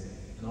experience.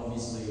 And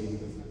obviously,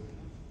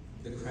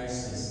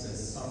 crisis, the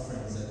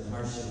sufferings and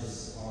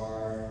hardships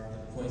are the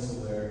points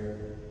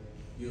where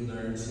you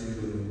learn to,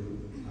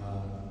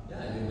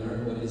 you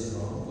learn what is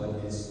wrong,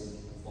 what is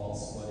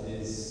false,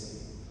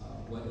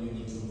 what you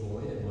need to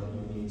avoid, and what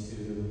you need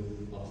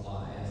to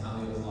apply, and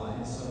how you apply,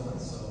 and so on.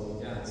 So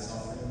yeah,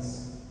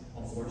 sufferings,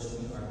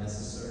 unfortunately, are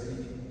necessary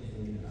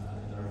in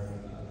our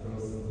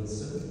growth of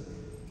wisdom.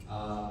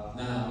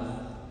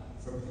 Now,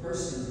 for a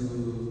person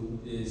who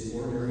is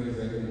ordinary,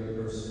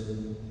 regular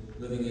person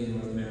living in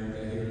North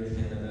America, here in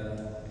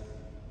Canada,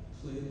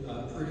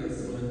 pretty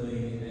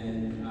affluently,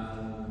 and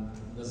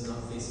does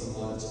not face a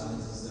lot of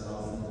challenges that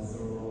often the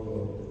third world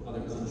or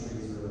other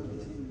countries or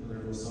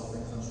other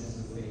suffering countries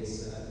would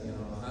face.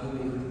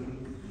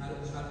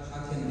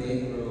 How can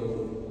they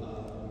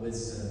grow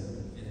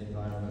wisdom in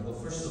environment? Well,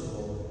 first of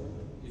all,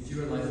 if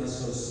your life is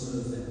so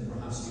smooth, then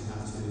perhaps you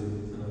have to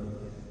kind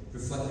of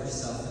reflect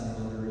yourself and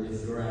wonder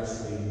if you're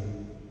actually,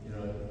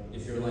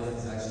 if your life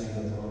is actually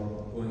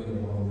going in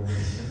the wrong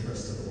direction.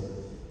 First of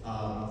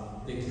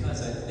all,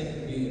 because I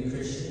think being a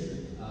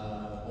Christian,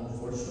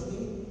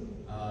 unfortunately,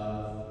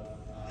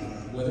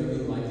 whether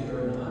you like it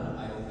or not,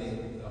 I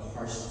think the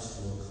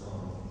hardships will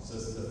come. So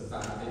it's the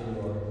fact that you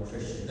are a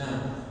Christian.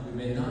 Now, we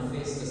may not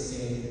face the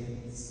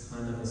same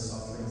kind of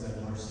sufferings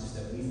and hardships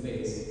that we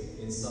face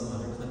in some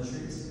other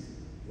countries,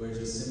 where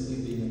just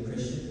simply being a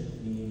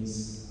Christian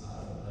means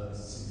a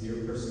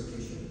severe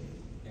persecution,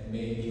 and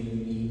may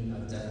even mean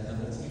a death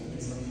penalty in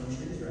some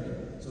countries,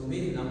 right? So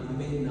we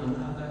may not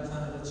have that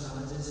kind of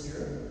challenges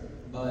here,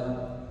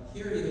 but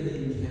here even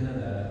in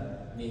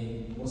Canada, I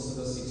mean, most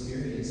of us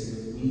experience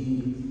when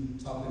we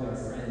talk with our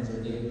friends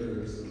or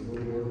neighbors, or go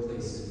to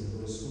workplaces, or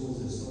go to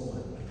schools, and so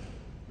on,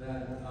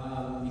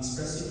 that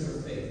expressing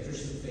your faith,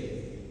 Christian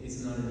faith,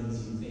 is not an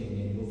easy thing,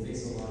 and you'll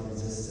face a lot of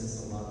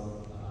resistance, a lot of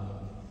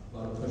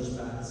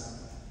pushbacks,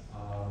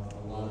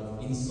 a lot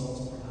of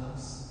insults,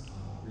 perhaps,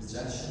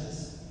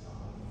 rejections.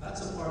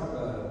 That's a part of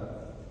the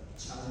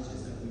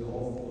challenges that we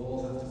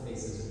all have to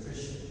face as a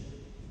Christian,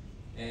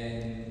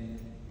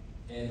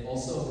 and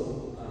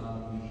also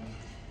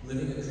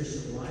living a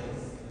Christian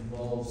life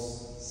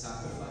involves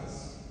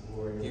sacrifice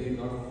or giving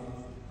up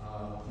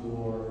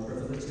your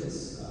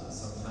privileges,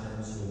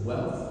 sometimes your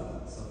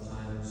wealth,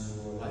 sometimes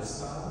your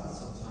lifestyle,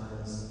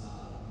 sometimes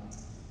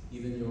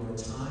even your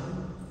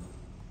time,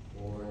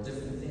 or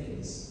different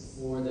things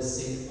for the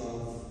sake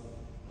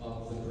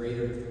of the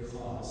greater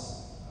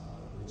cause,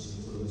 which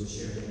includes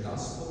sharing the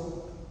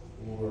gospel,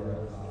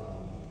 or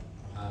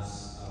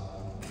perhaps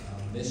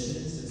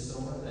missions and so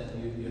on that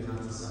you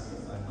have to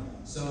sacrifice.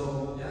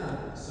 So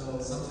yeah,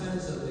 so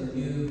sometimes when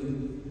you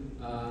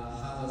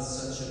have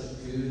such a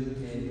good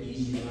and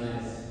easy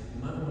life,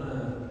 you might want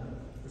to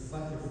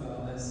reflect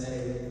yourself and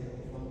say,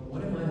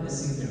 what am I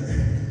missing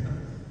here?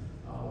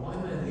 Why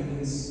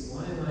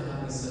am I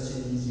having such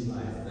an easy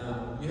life?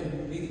 Now, we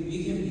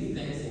can be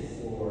thankful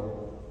for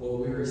what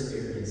we're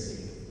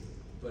experiencing,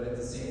 but at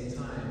the same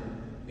time,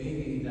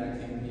 maybe that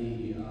can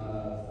be a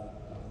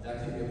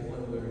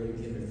point where you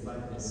can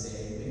reflect and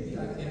say, maybe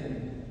I can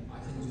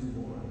do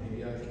more.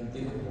 Maybe I can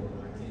give more.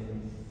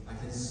 I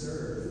can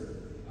serve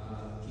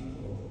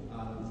people.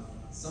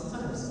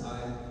 Sometimes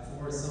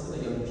for some of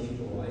the young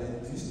people,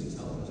 I used to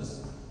tell them,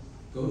 just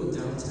go to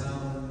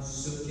downtown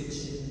soup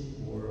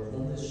kitchen or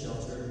homeless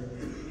shelter,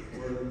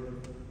 or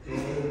go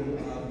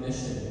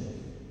mission,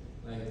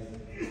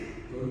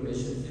 go to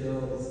mission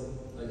fields.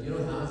 You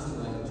don't have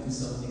to do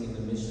something in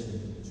the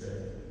mission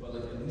trip, but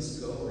at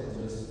least go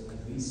and just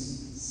at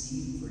least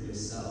see for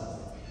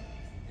yourself,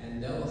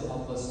 and that will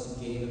help us to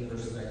gain a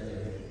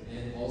perspective.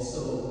 And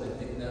also, I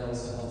think that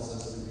also helps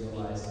us to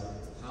realize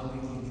how we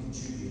can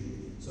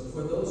contribute. So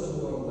for those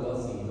who are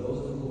wealthy, those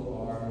who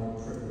are more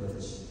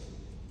privileged,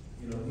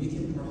 we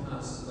can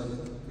perhaps,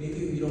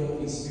 maybe we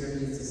don't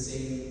experience the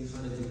same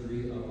kind of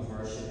degree of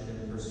hardship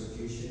and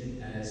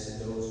persecution as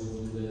those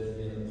who live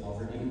in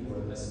poverty or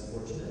less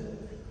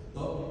fortunate,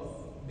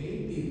 but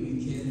maybe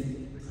we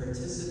can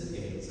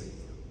participate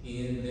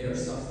in their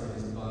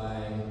sufferings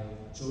by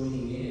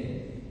joining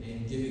in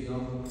and giving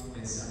up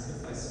and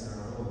sacrificing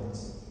our own,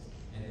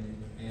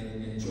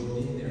 and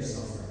joining their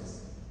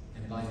sufferings.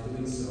 And by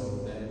doing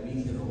so, that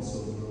we can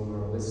also grow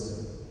our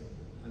wisdom.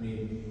 I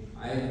mean,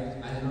 I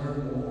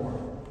learned more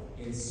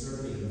in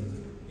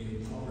serving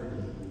in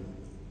poverty,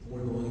 or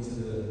going to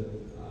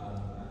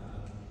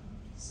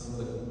some of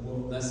the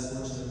more less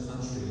fortunate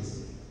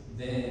countries,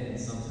 than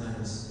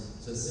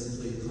sometimes just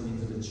simply coming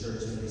to the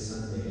church every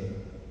Sunday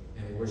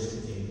and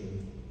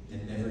worshiping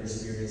and never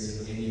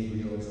experiencing any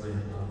real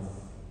kind of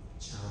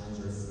challenge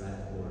or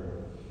threat or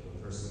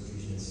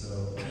persecution.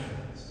 So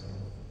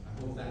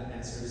I hope that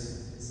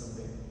answers in some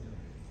way.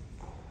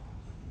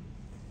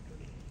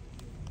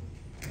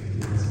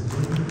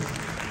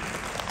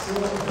 So,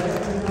 back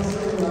to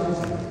Pastor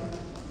Elijah.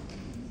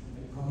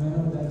 A comment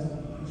on that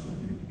question?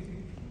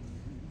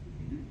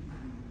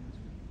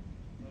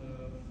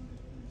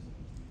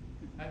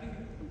 I think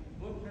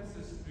both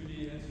pastors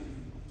really answered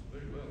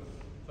very well.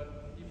 But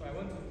if I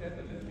want to add a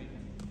little bit,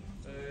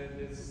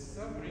 the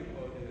suffering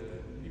or the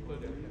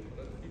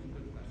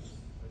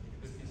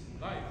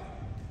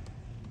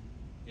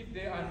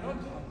they are not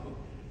humble,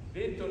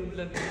 they don't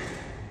learn anything.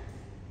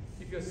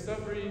 If you're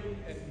suffering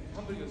and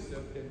humble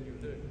yourself, then you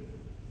learn.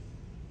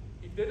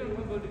 If they don't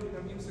humble, they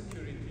become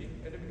insecurity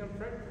and they become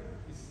prideful.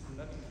 It's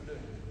nothing to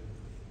learn.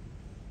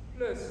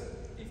 Plus,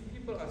 if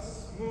people are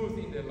smooth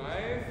in their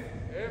life,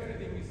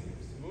 everything is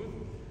smooth,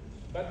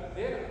 but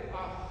they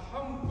are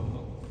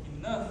humble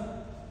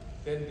enough,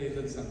 then they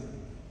learn something.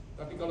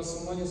 Tapi kalau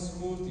semuanya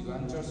smooth,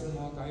 dilancar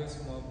semua, kaya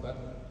semua, but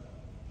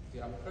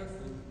they are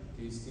prideful,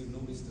 they still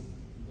no wisdom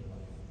in their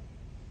life.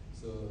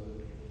 So,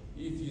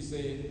 if you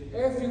say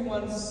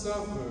everyone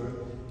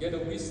suffer, get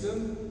a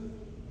wisdom,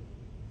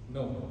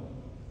 no.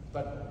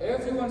 But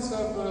everyone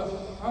suffer,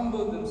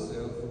 humble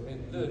themselves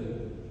and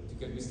learn to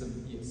get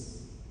wisdom,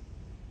 yes.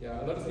 Yeah,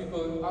 a lot of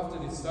people after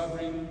this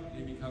suffering,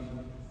 they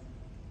become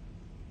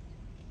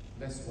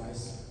less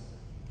wise.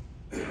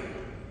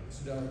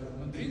 Sudah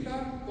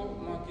menderita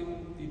kok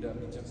makin tidak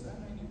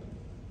bijaksana ini Pak.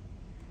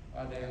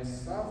 Ada yang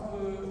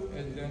suffer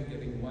and then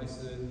getting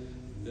wiser,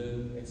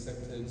 learn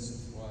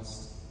acceptance,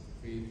 trust,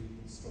 faith,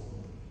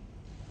 strong.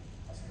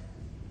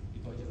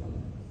 Itu aja Pak.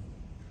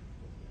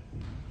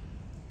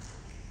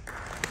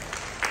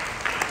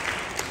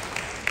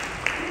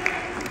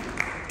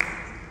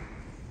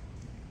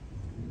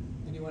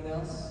 Anyone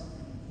else?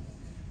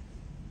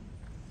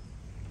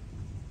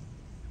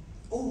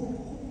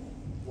 Oh,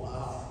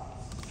 wow.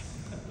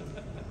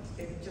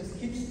 It just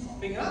keeps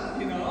popping up,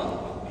 you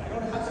know? I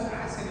don't have to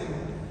ask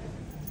anymore.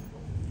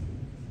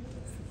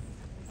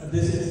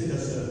 This is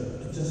just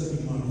a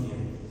remark here.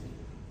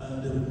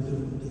 The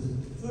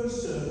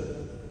first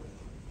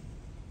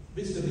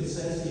wisdom it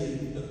says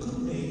here, a good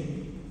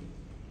name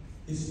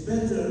is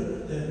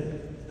better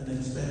than an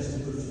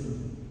expensive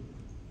perfume.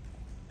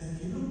 And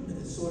if you look at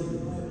the story of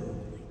the Bible,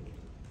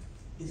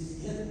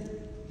 it's yet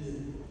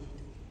the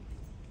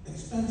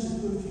expensive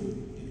perfume,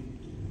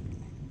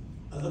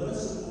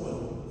 alabaster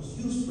oil, was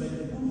used by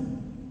the woman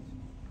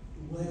to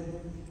wipe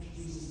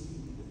Jesus'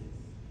 feet.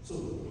 So,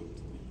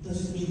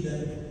 does it mean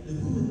that the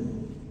woman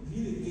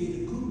really gave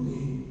a good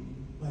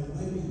name by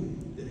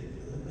wiping the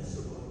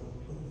alabaster oil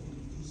on the feet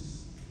of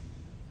Jesus?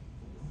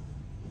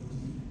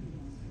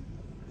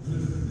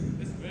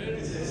 That's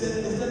very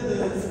Is that the...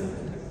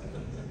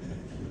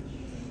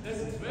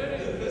 That's very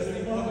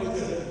interesting comment.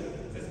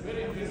 That's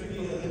very interesting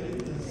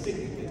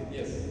comment.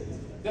 Yes,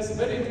 that's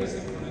very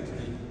interesting comment to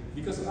me.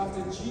 Because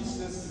after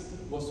Jesus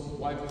was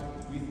wiped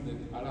with the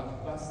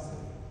alabaster,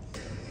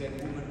 that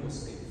woman was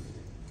saved.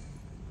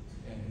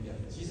 And yeah,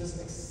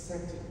 Jesus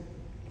accepted.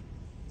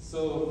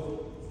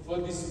 So for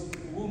this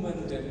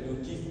woman that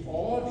will give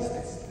all this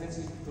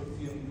expensive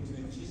perfume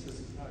to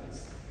Jesus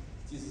Christ,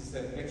 Jesus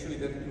said, actually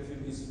that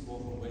perfume is for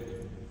her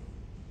wedding,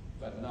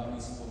 but now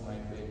it's for my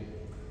baby.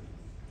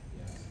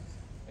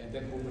 Yeah. And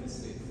that woman is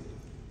saved.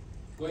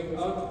 Going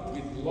out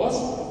with lost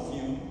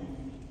perfume,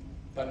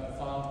 but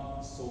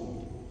found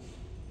soul.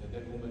 And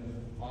that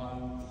woman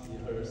found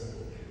her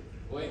soul.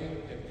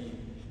 Going happy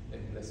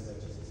and blessed by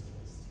Jesus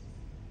Christ.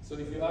 So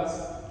if you ask,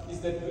 is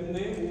that good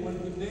name, woman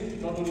good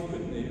name? Not only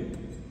good name,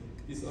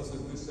 it's also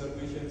good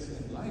salvations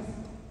and life.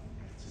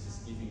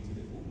 Jesus giving to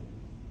the woman.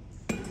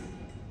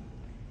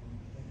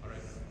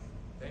 Alright.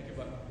 Thank you,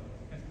 Pak.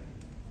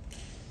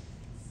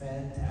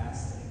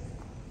 Fantastic.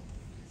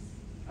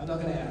 I'm not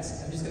going to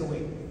ask. I'm just going to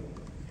wait.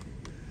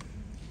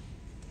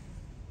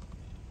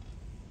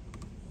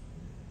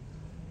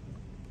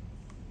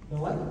 No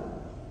one?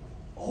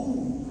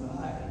 Oh,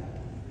 right.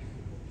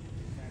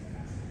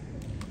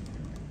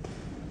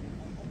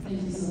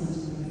 Thank you so much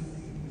for this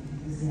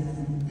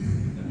enthusiasm.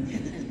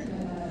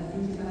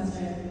 Thank you,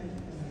 Pastor,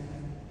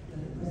 the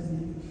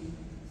President.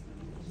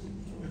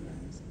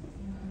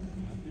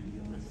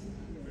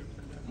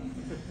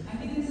 I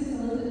think this is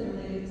a little bit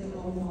related to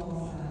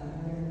overall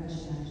earlier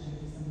question,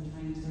 actually, so I'm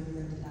trying to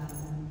refer to that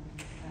one.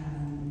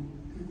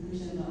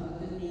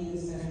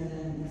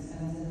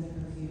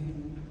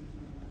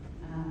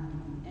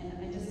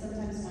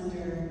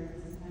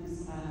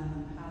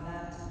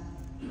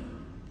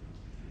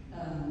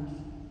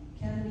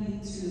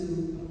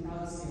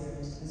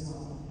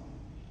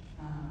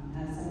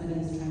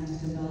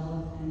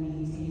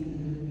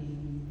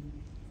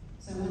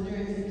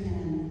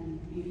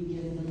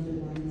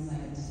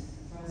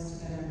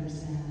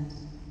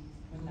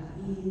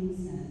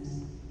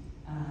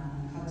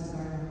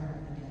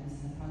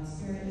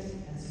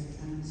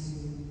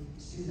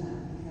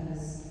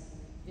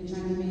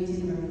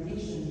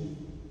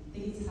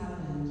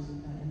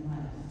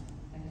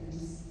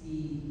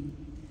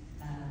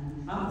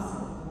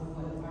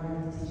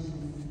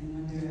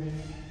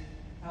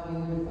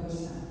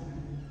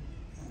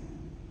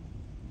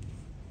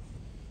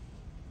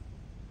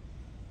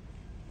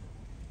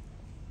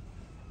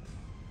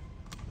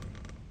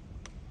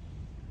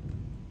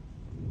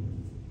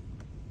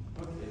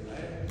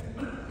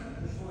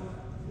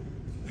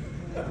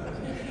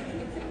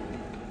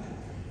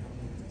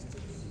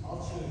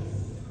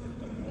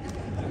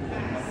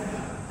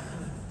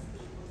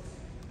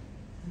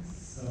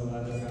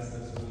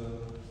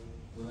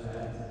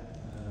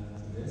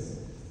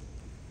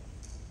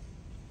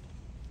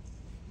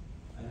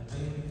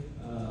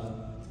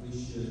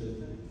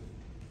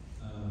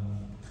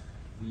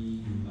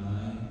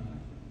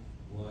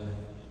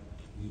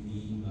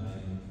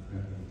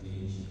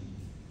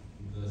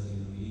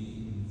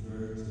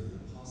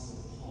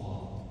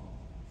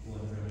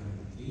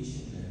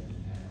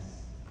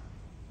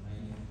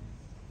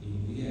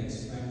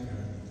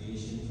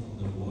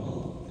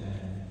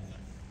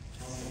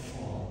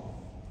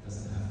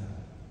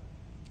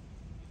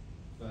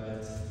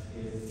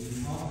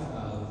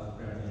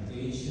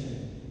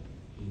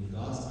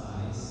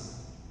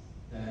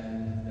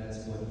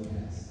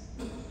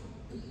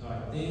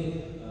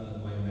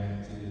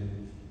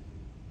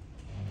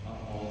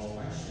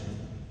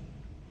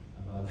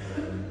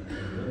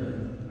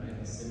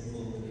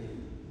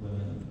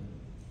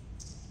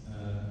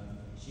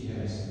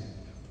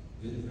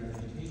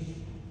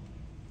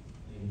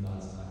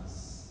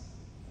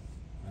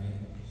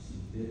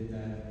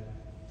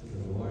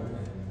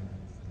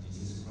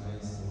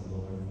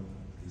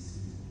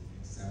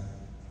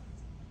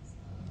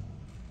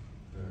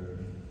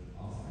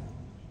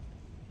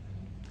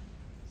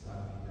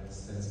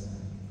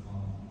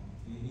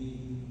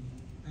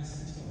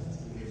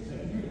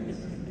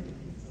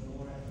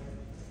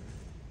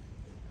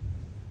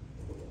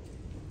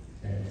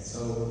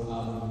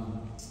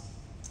 So,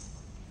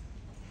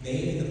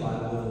 name in the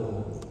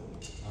Bible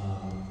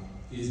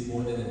is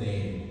more than a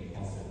name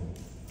often.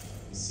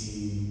 We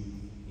see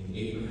in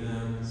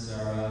Abraham,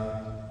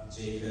 Sarah,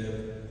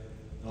 Jacob,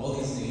 and all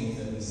these names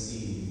that we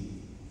see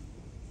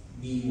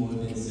mean more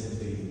than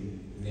simply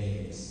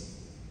names.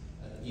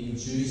 In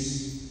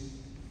Jewish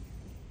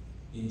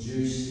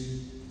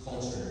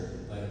culture,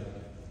 like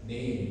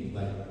name,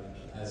 like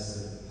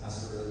as the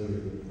pastor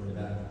earlier pointed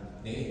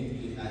out,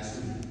 name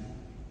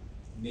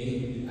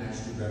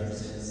actually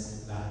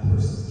represents that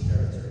person's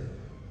character.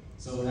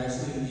 So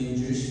actually in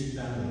Jewish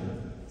family,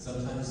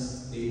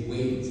 sometimes they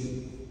wait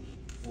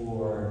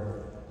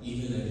for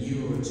even a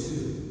year or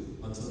two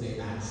until they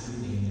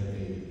actually name their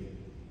baby.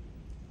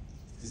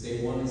 Because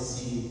they want to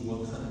see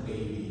what kind of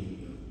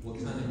baby, what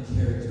kind of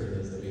character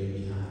does the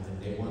baby have,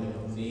 and they want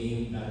to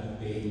name that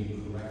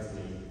baby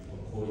correctly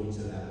according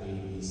to that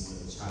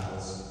baby's,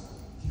 child's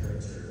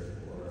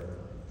character or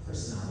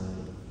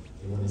personality.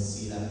 They want to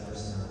see that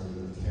personality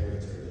or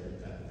character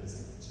that this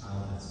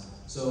child has.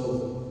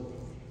 So,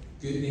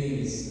 good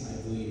names, I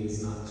believe,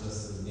 is not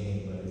just a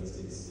name, but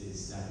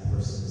it's that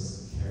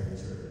person's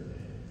character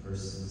and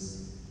person's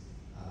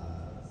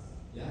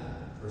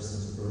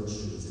person's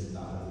virtues and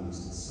values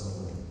and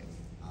so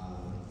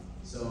on.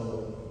 So,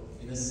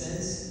 in a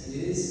sense,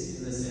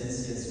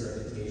 yes,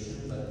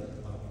 reputation, but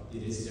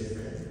it is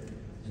different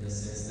in the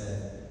sense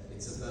that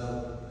it's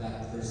about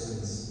that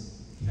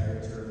person's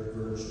character,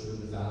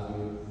 virtue,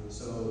 value.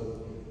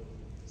 So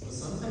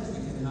sometimes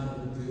we can have a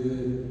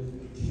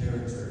good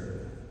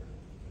character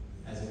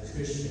as a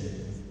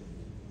Christian.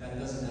 That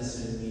doesn't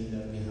necessarily mean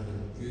that we have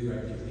a good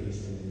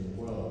reputation in the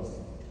world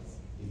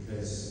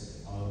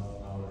because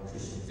of our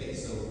Christian faith.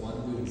 So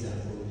one good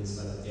example is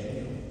like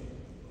Daniel.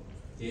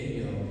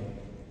 Daniel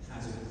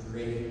has a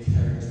great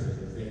character,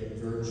 a great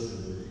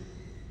virtue.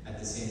 At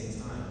the same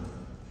time,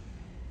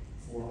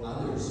 for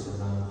others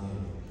around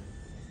him,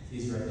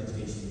 his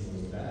reputation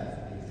was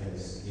bad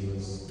because he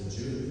was a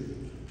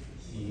Jew.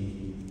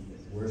 He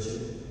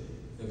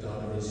worshipped the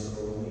God of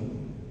Israel only,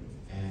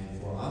 and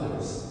for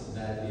others,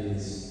 that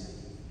is,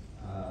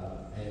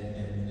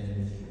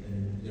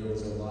 and there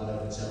was a lot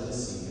of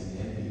jealousy and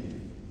envy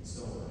and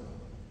so on,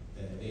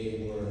 that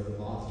they were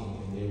mocking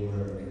and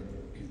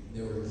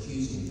they were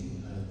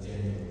accusing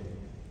Daniel.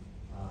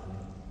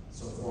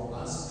 So for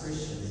us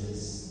Christians,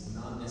 it's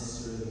not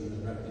necessarily a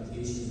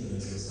reputation in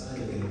the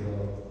society in the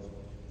world,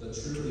 but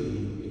truly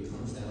it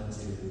comes down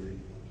to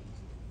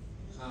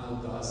how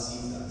God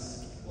sees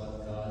us,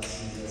 what God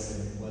sees us,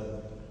 and what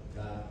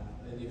God,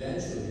 and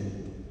eventually,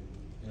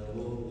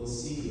 we'll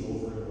see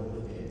over and over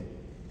again.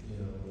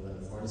 Like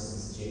for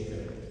instance,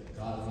 Jacob,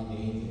 God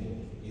renamed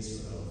him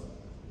Israel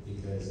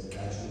because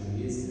that's who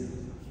he is now.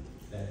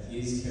 That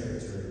his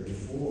character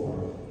before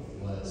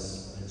was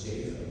a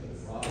Jacob, the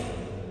father,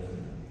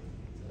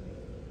 the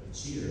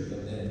cheater,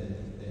 but then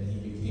he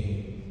became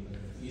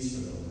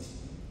Israel,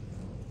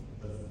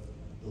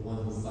 the one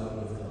who fight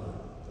with God,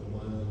 the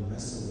one who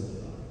wrestled with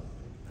God,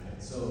 right?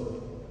 So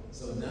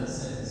in that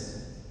sense,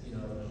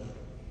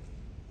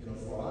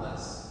 for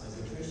us as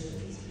a Christian,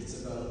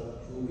 it's about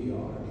who we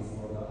are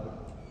before God,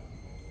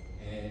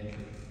 and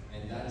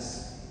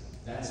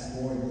that's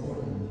more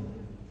important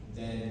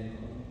than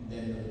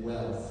the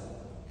wealth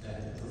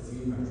that the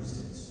perfume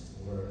represents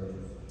or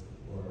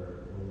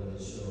what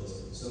it shows.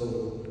 So,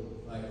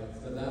 like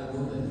for that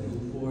woman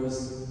who pours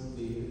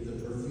the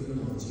perfume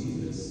on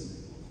Jesus,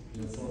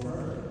 for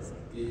her,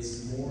 it's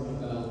more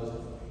about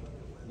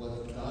what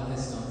God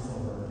has done for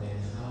her and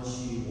how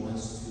she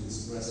wants to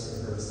express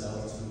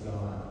herself to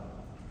God,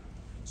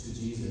 to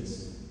Jesus,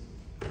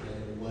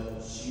 and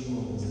what she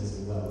owns as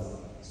a wealth.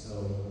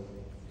 So,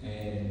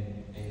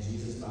 and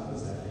Jesus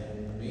values that.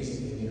 And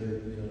amazingly,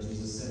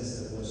 Jesus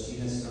says that what she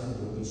has done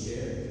will be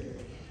shared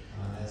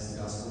as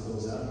the gospel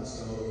goes out.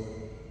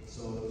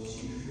 So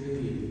she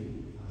clearly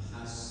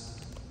has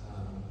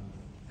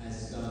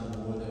done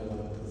more than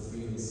what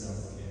perfume itself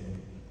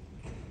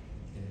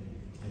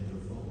can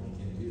perform,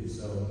 can do.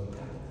 So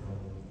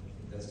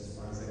that's as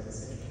far as I can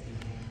say.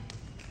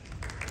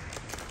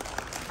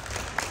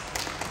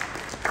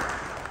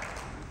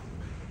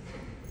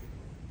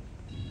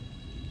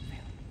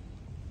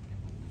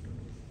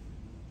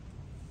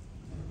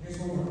 Here's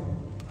one more.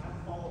 I have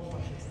follow-up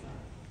questions to that.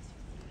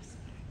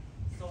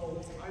 So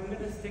I'm going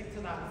to stick to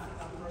that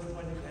first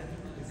point again.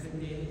 The good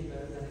name is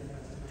better than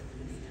expensive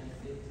reputation, and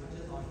it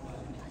touches on what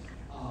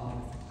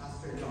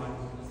Pastor John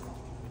was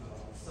talking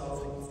about. So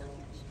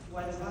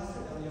when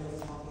Pastor Elliot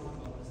was talking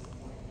about this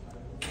point, I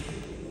was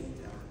thinking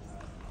that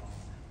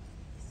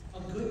a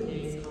good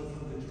name comes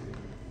from good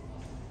training.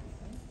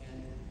 And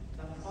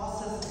the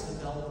process of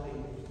developing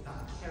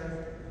that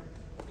character,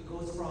 it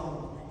goes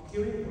from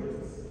hearing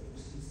words,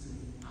 which leads to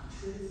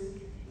actions,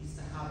 leads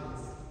to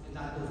habits, and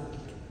that goes to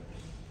character.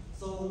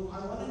 So I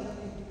want to get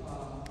the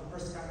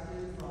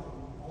perspective from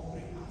all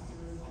three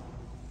pastors on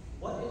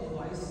what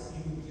advice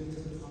you would give to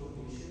the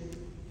congregation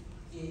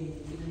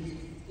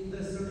in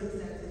the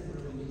circumstances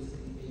where we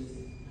basically face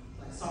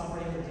like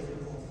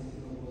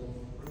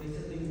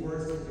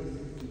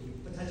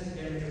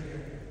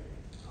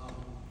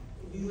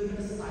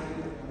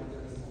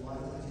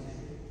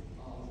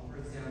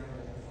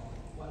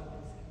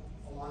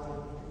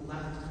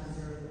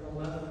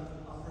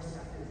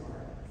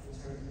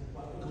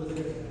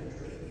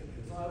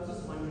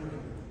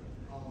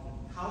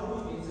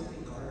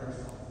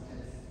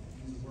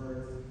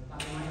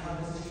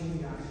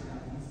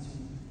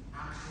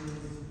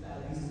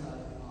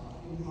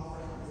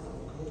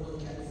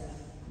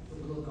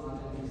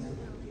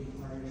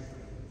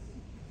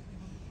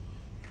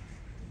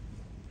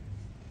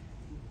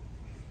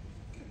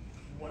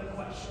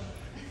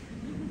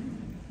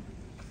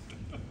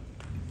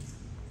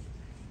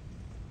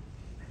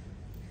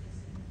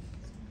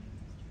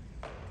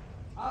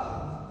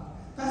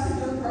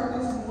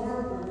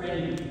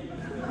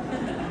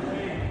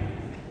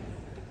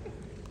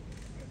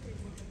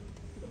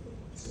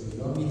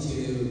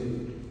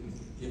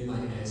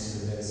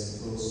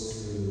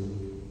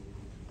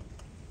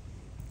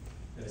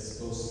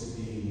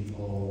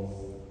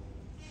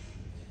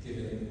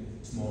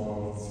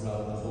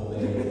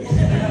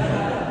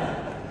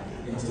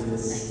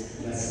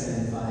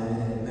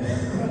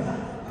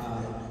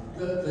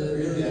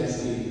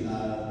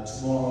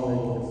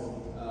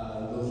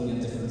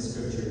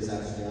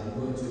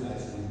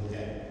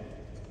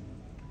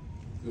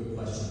good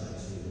question,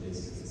 actually,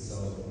 basically. So,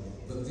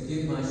 but to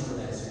give my short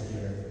answer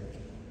here,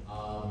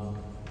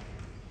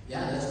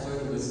 yeah, that's where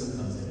the wisdom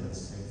comes in. Right?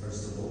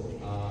 First of all,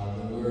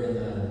 when we're in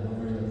the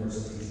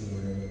persecution,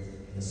 we're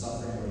in the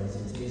suffering or the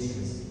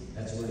temptations.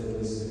 That's where the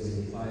wisdom is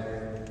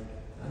required.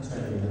 I'm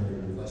trying to remember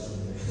your question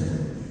there.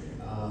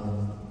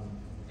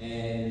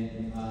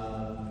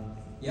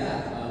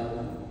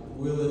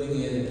 We're living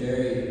in a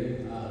very,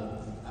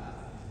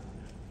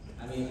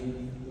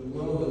 the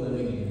world we're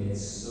living in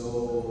is so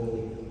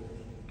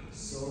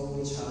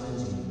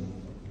challenging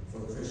for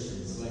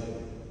Christians. Like,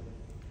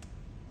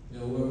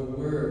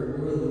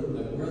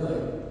 we're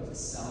like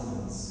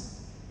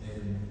salmons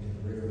in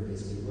the river,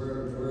 basically.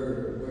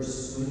 We're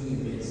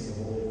swimming against the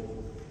whole,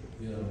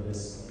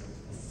 this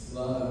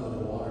flood of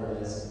the water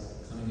that's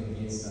coming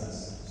against us.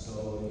 So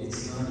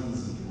it's not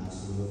easy,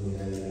 absolutely. I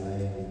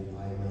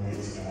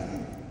noticed that.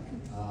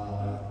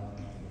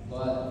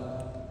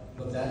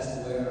 But that's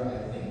where I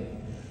think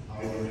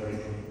our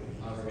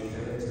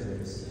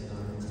characters and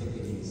our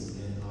antiquities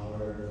and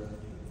our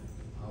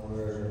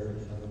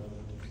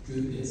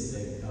goodness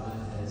that God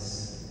has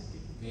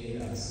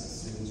made us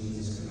through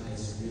Jesus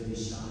Christ really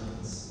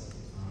shines.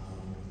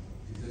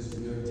 Because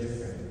we are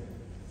different.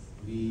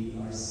 We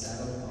are set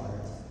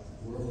apart.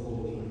 We're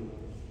holy.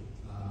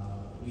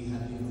 We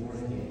have been born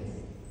again.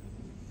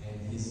 And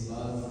His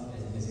love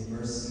and His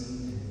mercy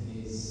and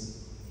His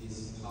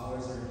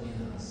powers are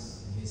in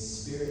us. And His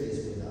Spirit is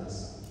with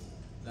us.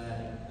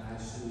 That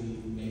actually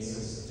makes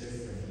us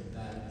different.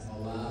 That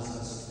allows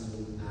us to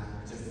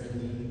act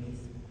differently,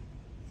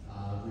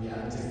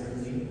 react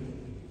differently.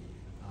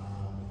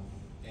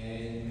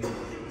 And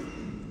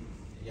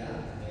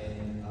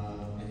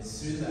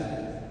through that,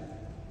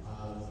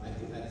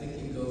 I think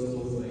it goes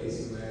both ways,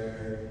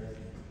 where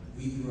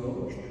we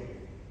grow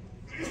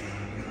in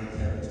our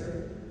character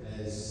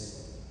as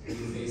we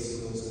face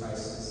those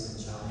crises and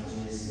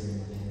challenges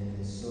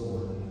and so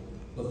on.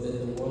 But then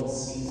the world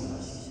sees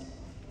us,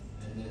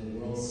 and then the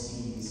world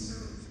sees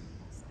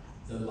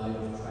the light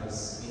of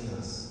Christ in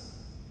us,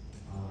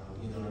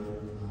 in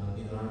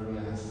our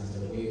reactions,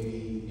 the way we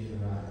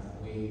interact,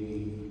 the way we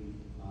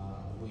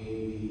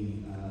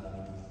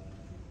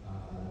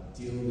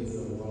deal with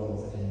the world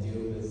and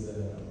deal with the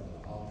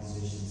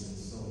oppositions and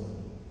so on.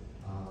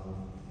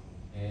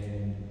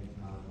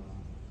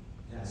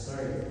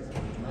 Sorry,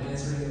 am I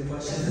answering your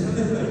question?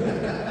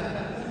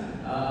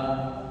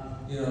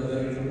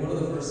 One of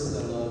the verses I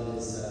love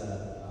is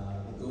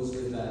it goes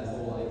with that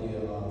whole idea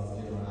of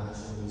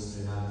action needs to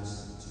happen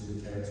to the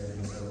character.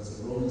 And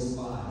so Romans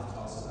 5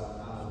 talks about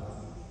how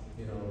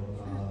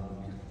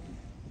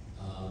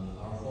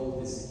our hope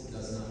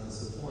does not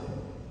disappoint,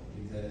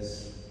 because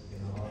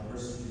our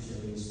persecution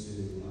leads to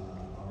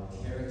our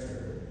character,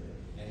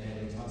 and then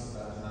it talks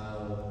about how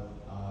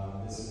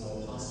this is all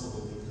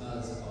possible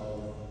because of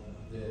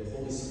the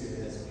Holy Spirit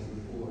has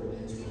been poured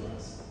into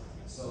us.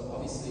 So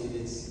obviously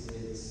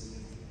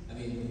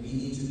we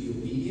need to be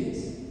obedient,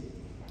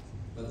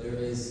 but there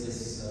is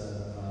this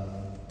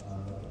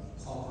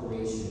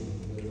cooperation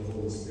with the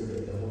Holy Spirit.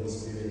 The Holy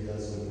Spirit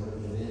does the work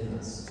within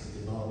us to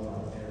develop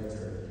our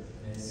character,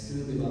 and it's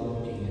through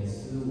developing and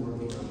through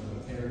working on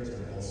our character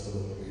also,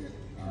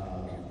 I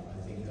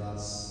think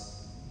God's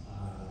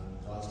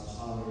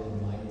power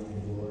and might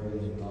and glory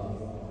and love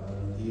are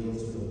revealed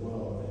to the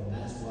world, and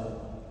that's what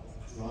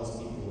draws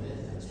people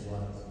in. That's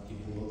what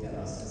people look at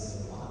us and say,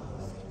 wow,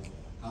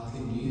 how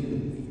can you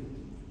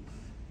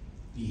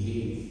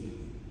behave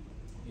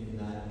in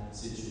that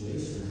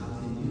situation? How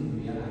can you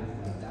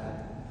react like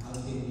that? How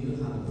can you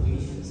have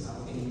patience? How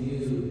can you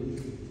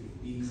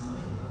be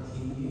kind? How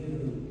can you,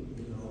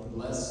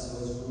 bless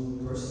those who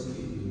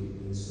persecute you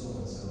and so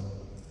on? So,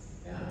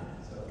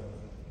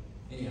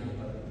 anyhow,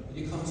 but when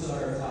you come to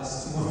our class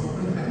tomorrow,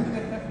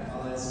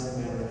 I'll answer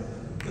more.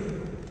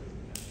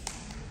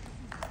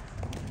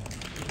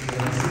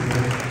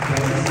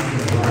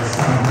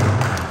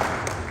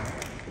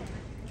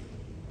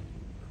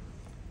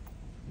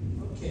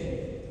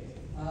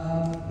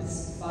 It's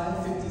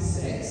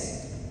 5:56.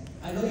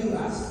 I know you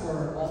asked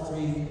for all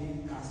three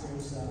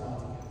pastors.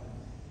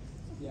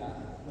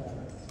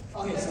 Whatever.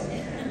 Okay, so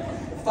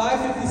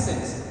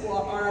 5:56.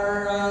 Well,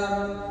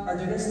 our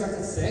dinner starts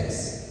at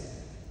 6.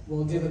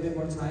 We'll give a bit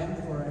more time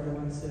for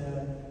everyone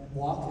to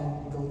walk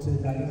and go to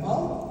the dining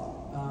hall.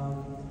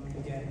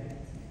 Again,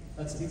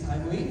 let's be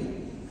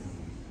timely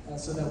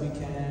so that we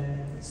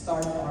can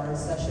start our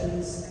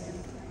sessions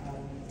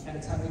at a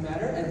timely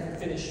manner and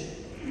finish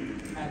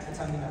at a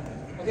timely manner.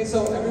 Okay,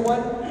 so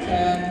everyone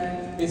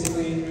can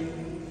basically,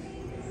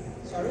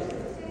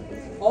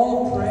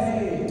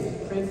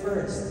 pray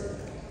first.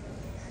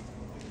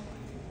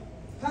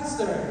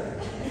 Pastor,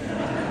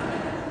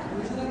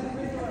 would you like to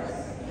pray for us?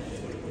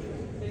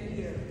 Thank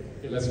you.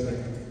 Okay, let's pray.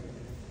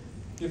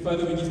 Okay,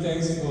 Father, we give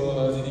thanks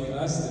for leading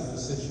us that the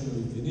session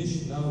will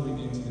finish. Now we're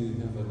going to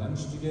have a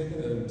lunch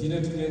together,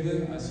 dinner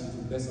together. I ask you to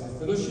bless our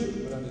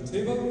fellowship around the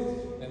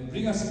table and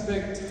bring us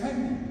back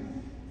timely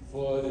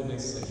for the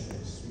next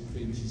sessions. We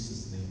pray in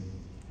Jesus' name.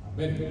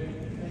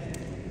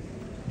 Amen.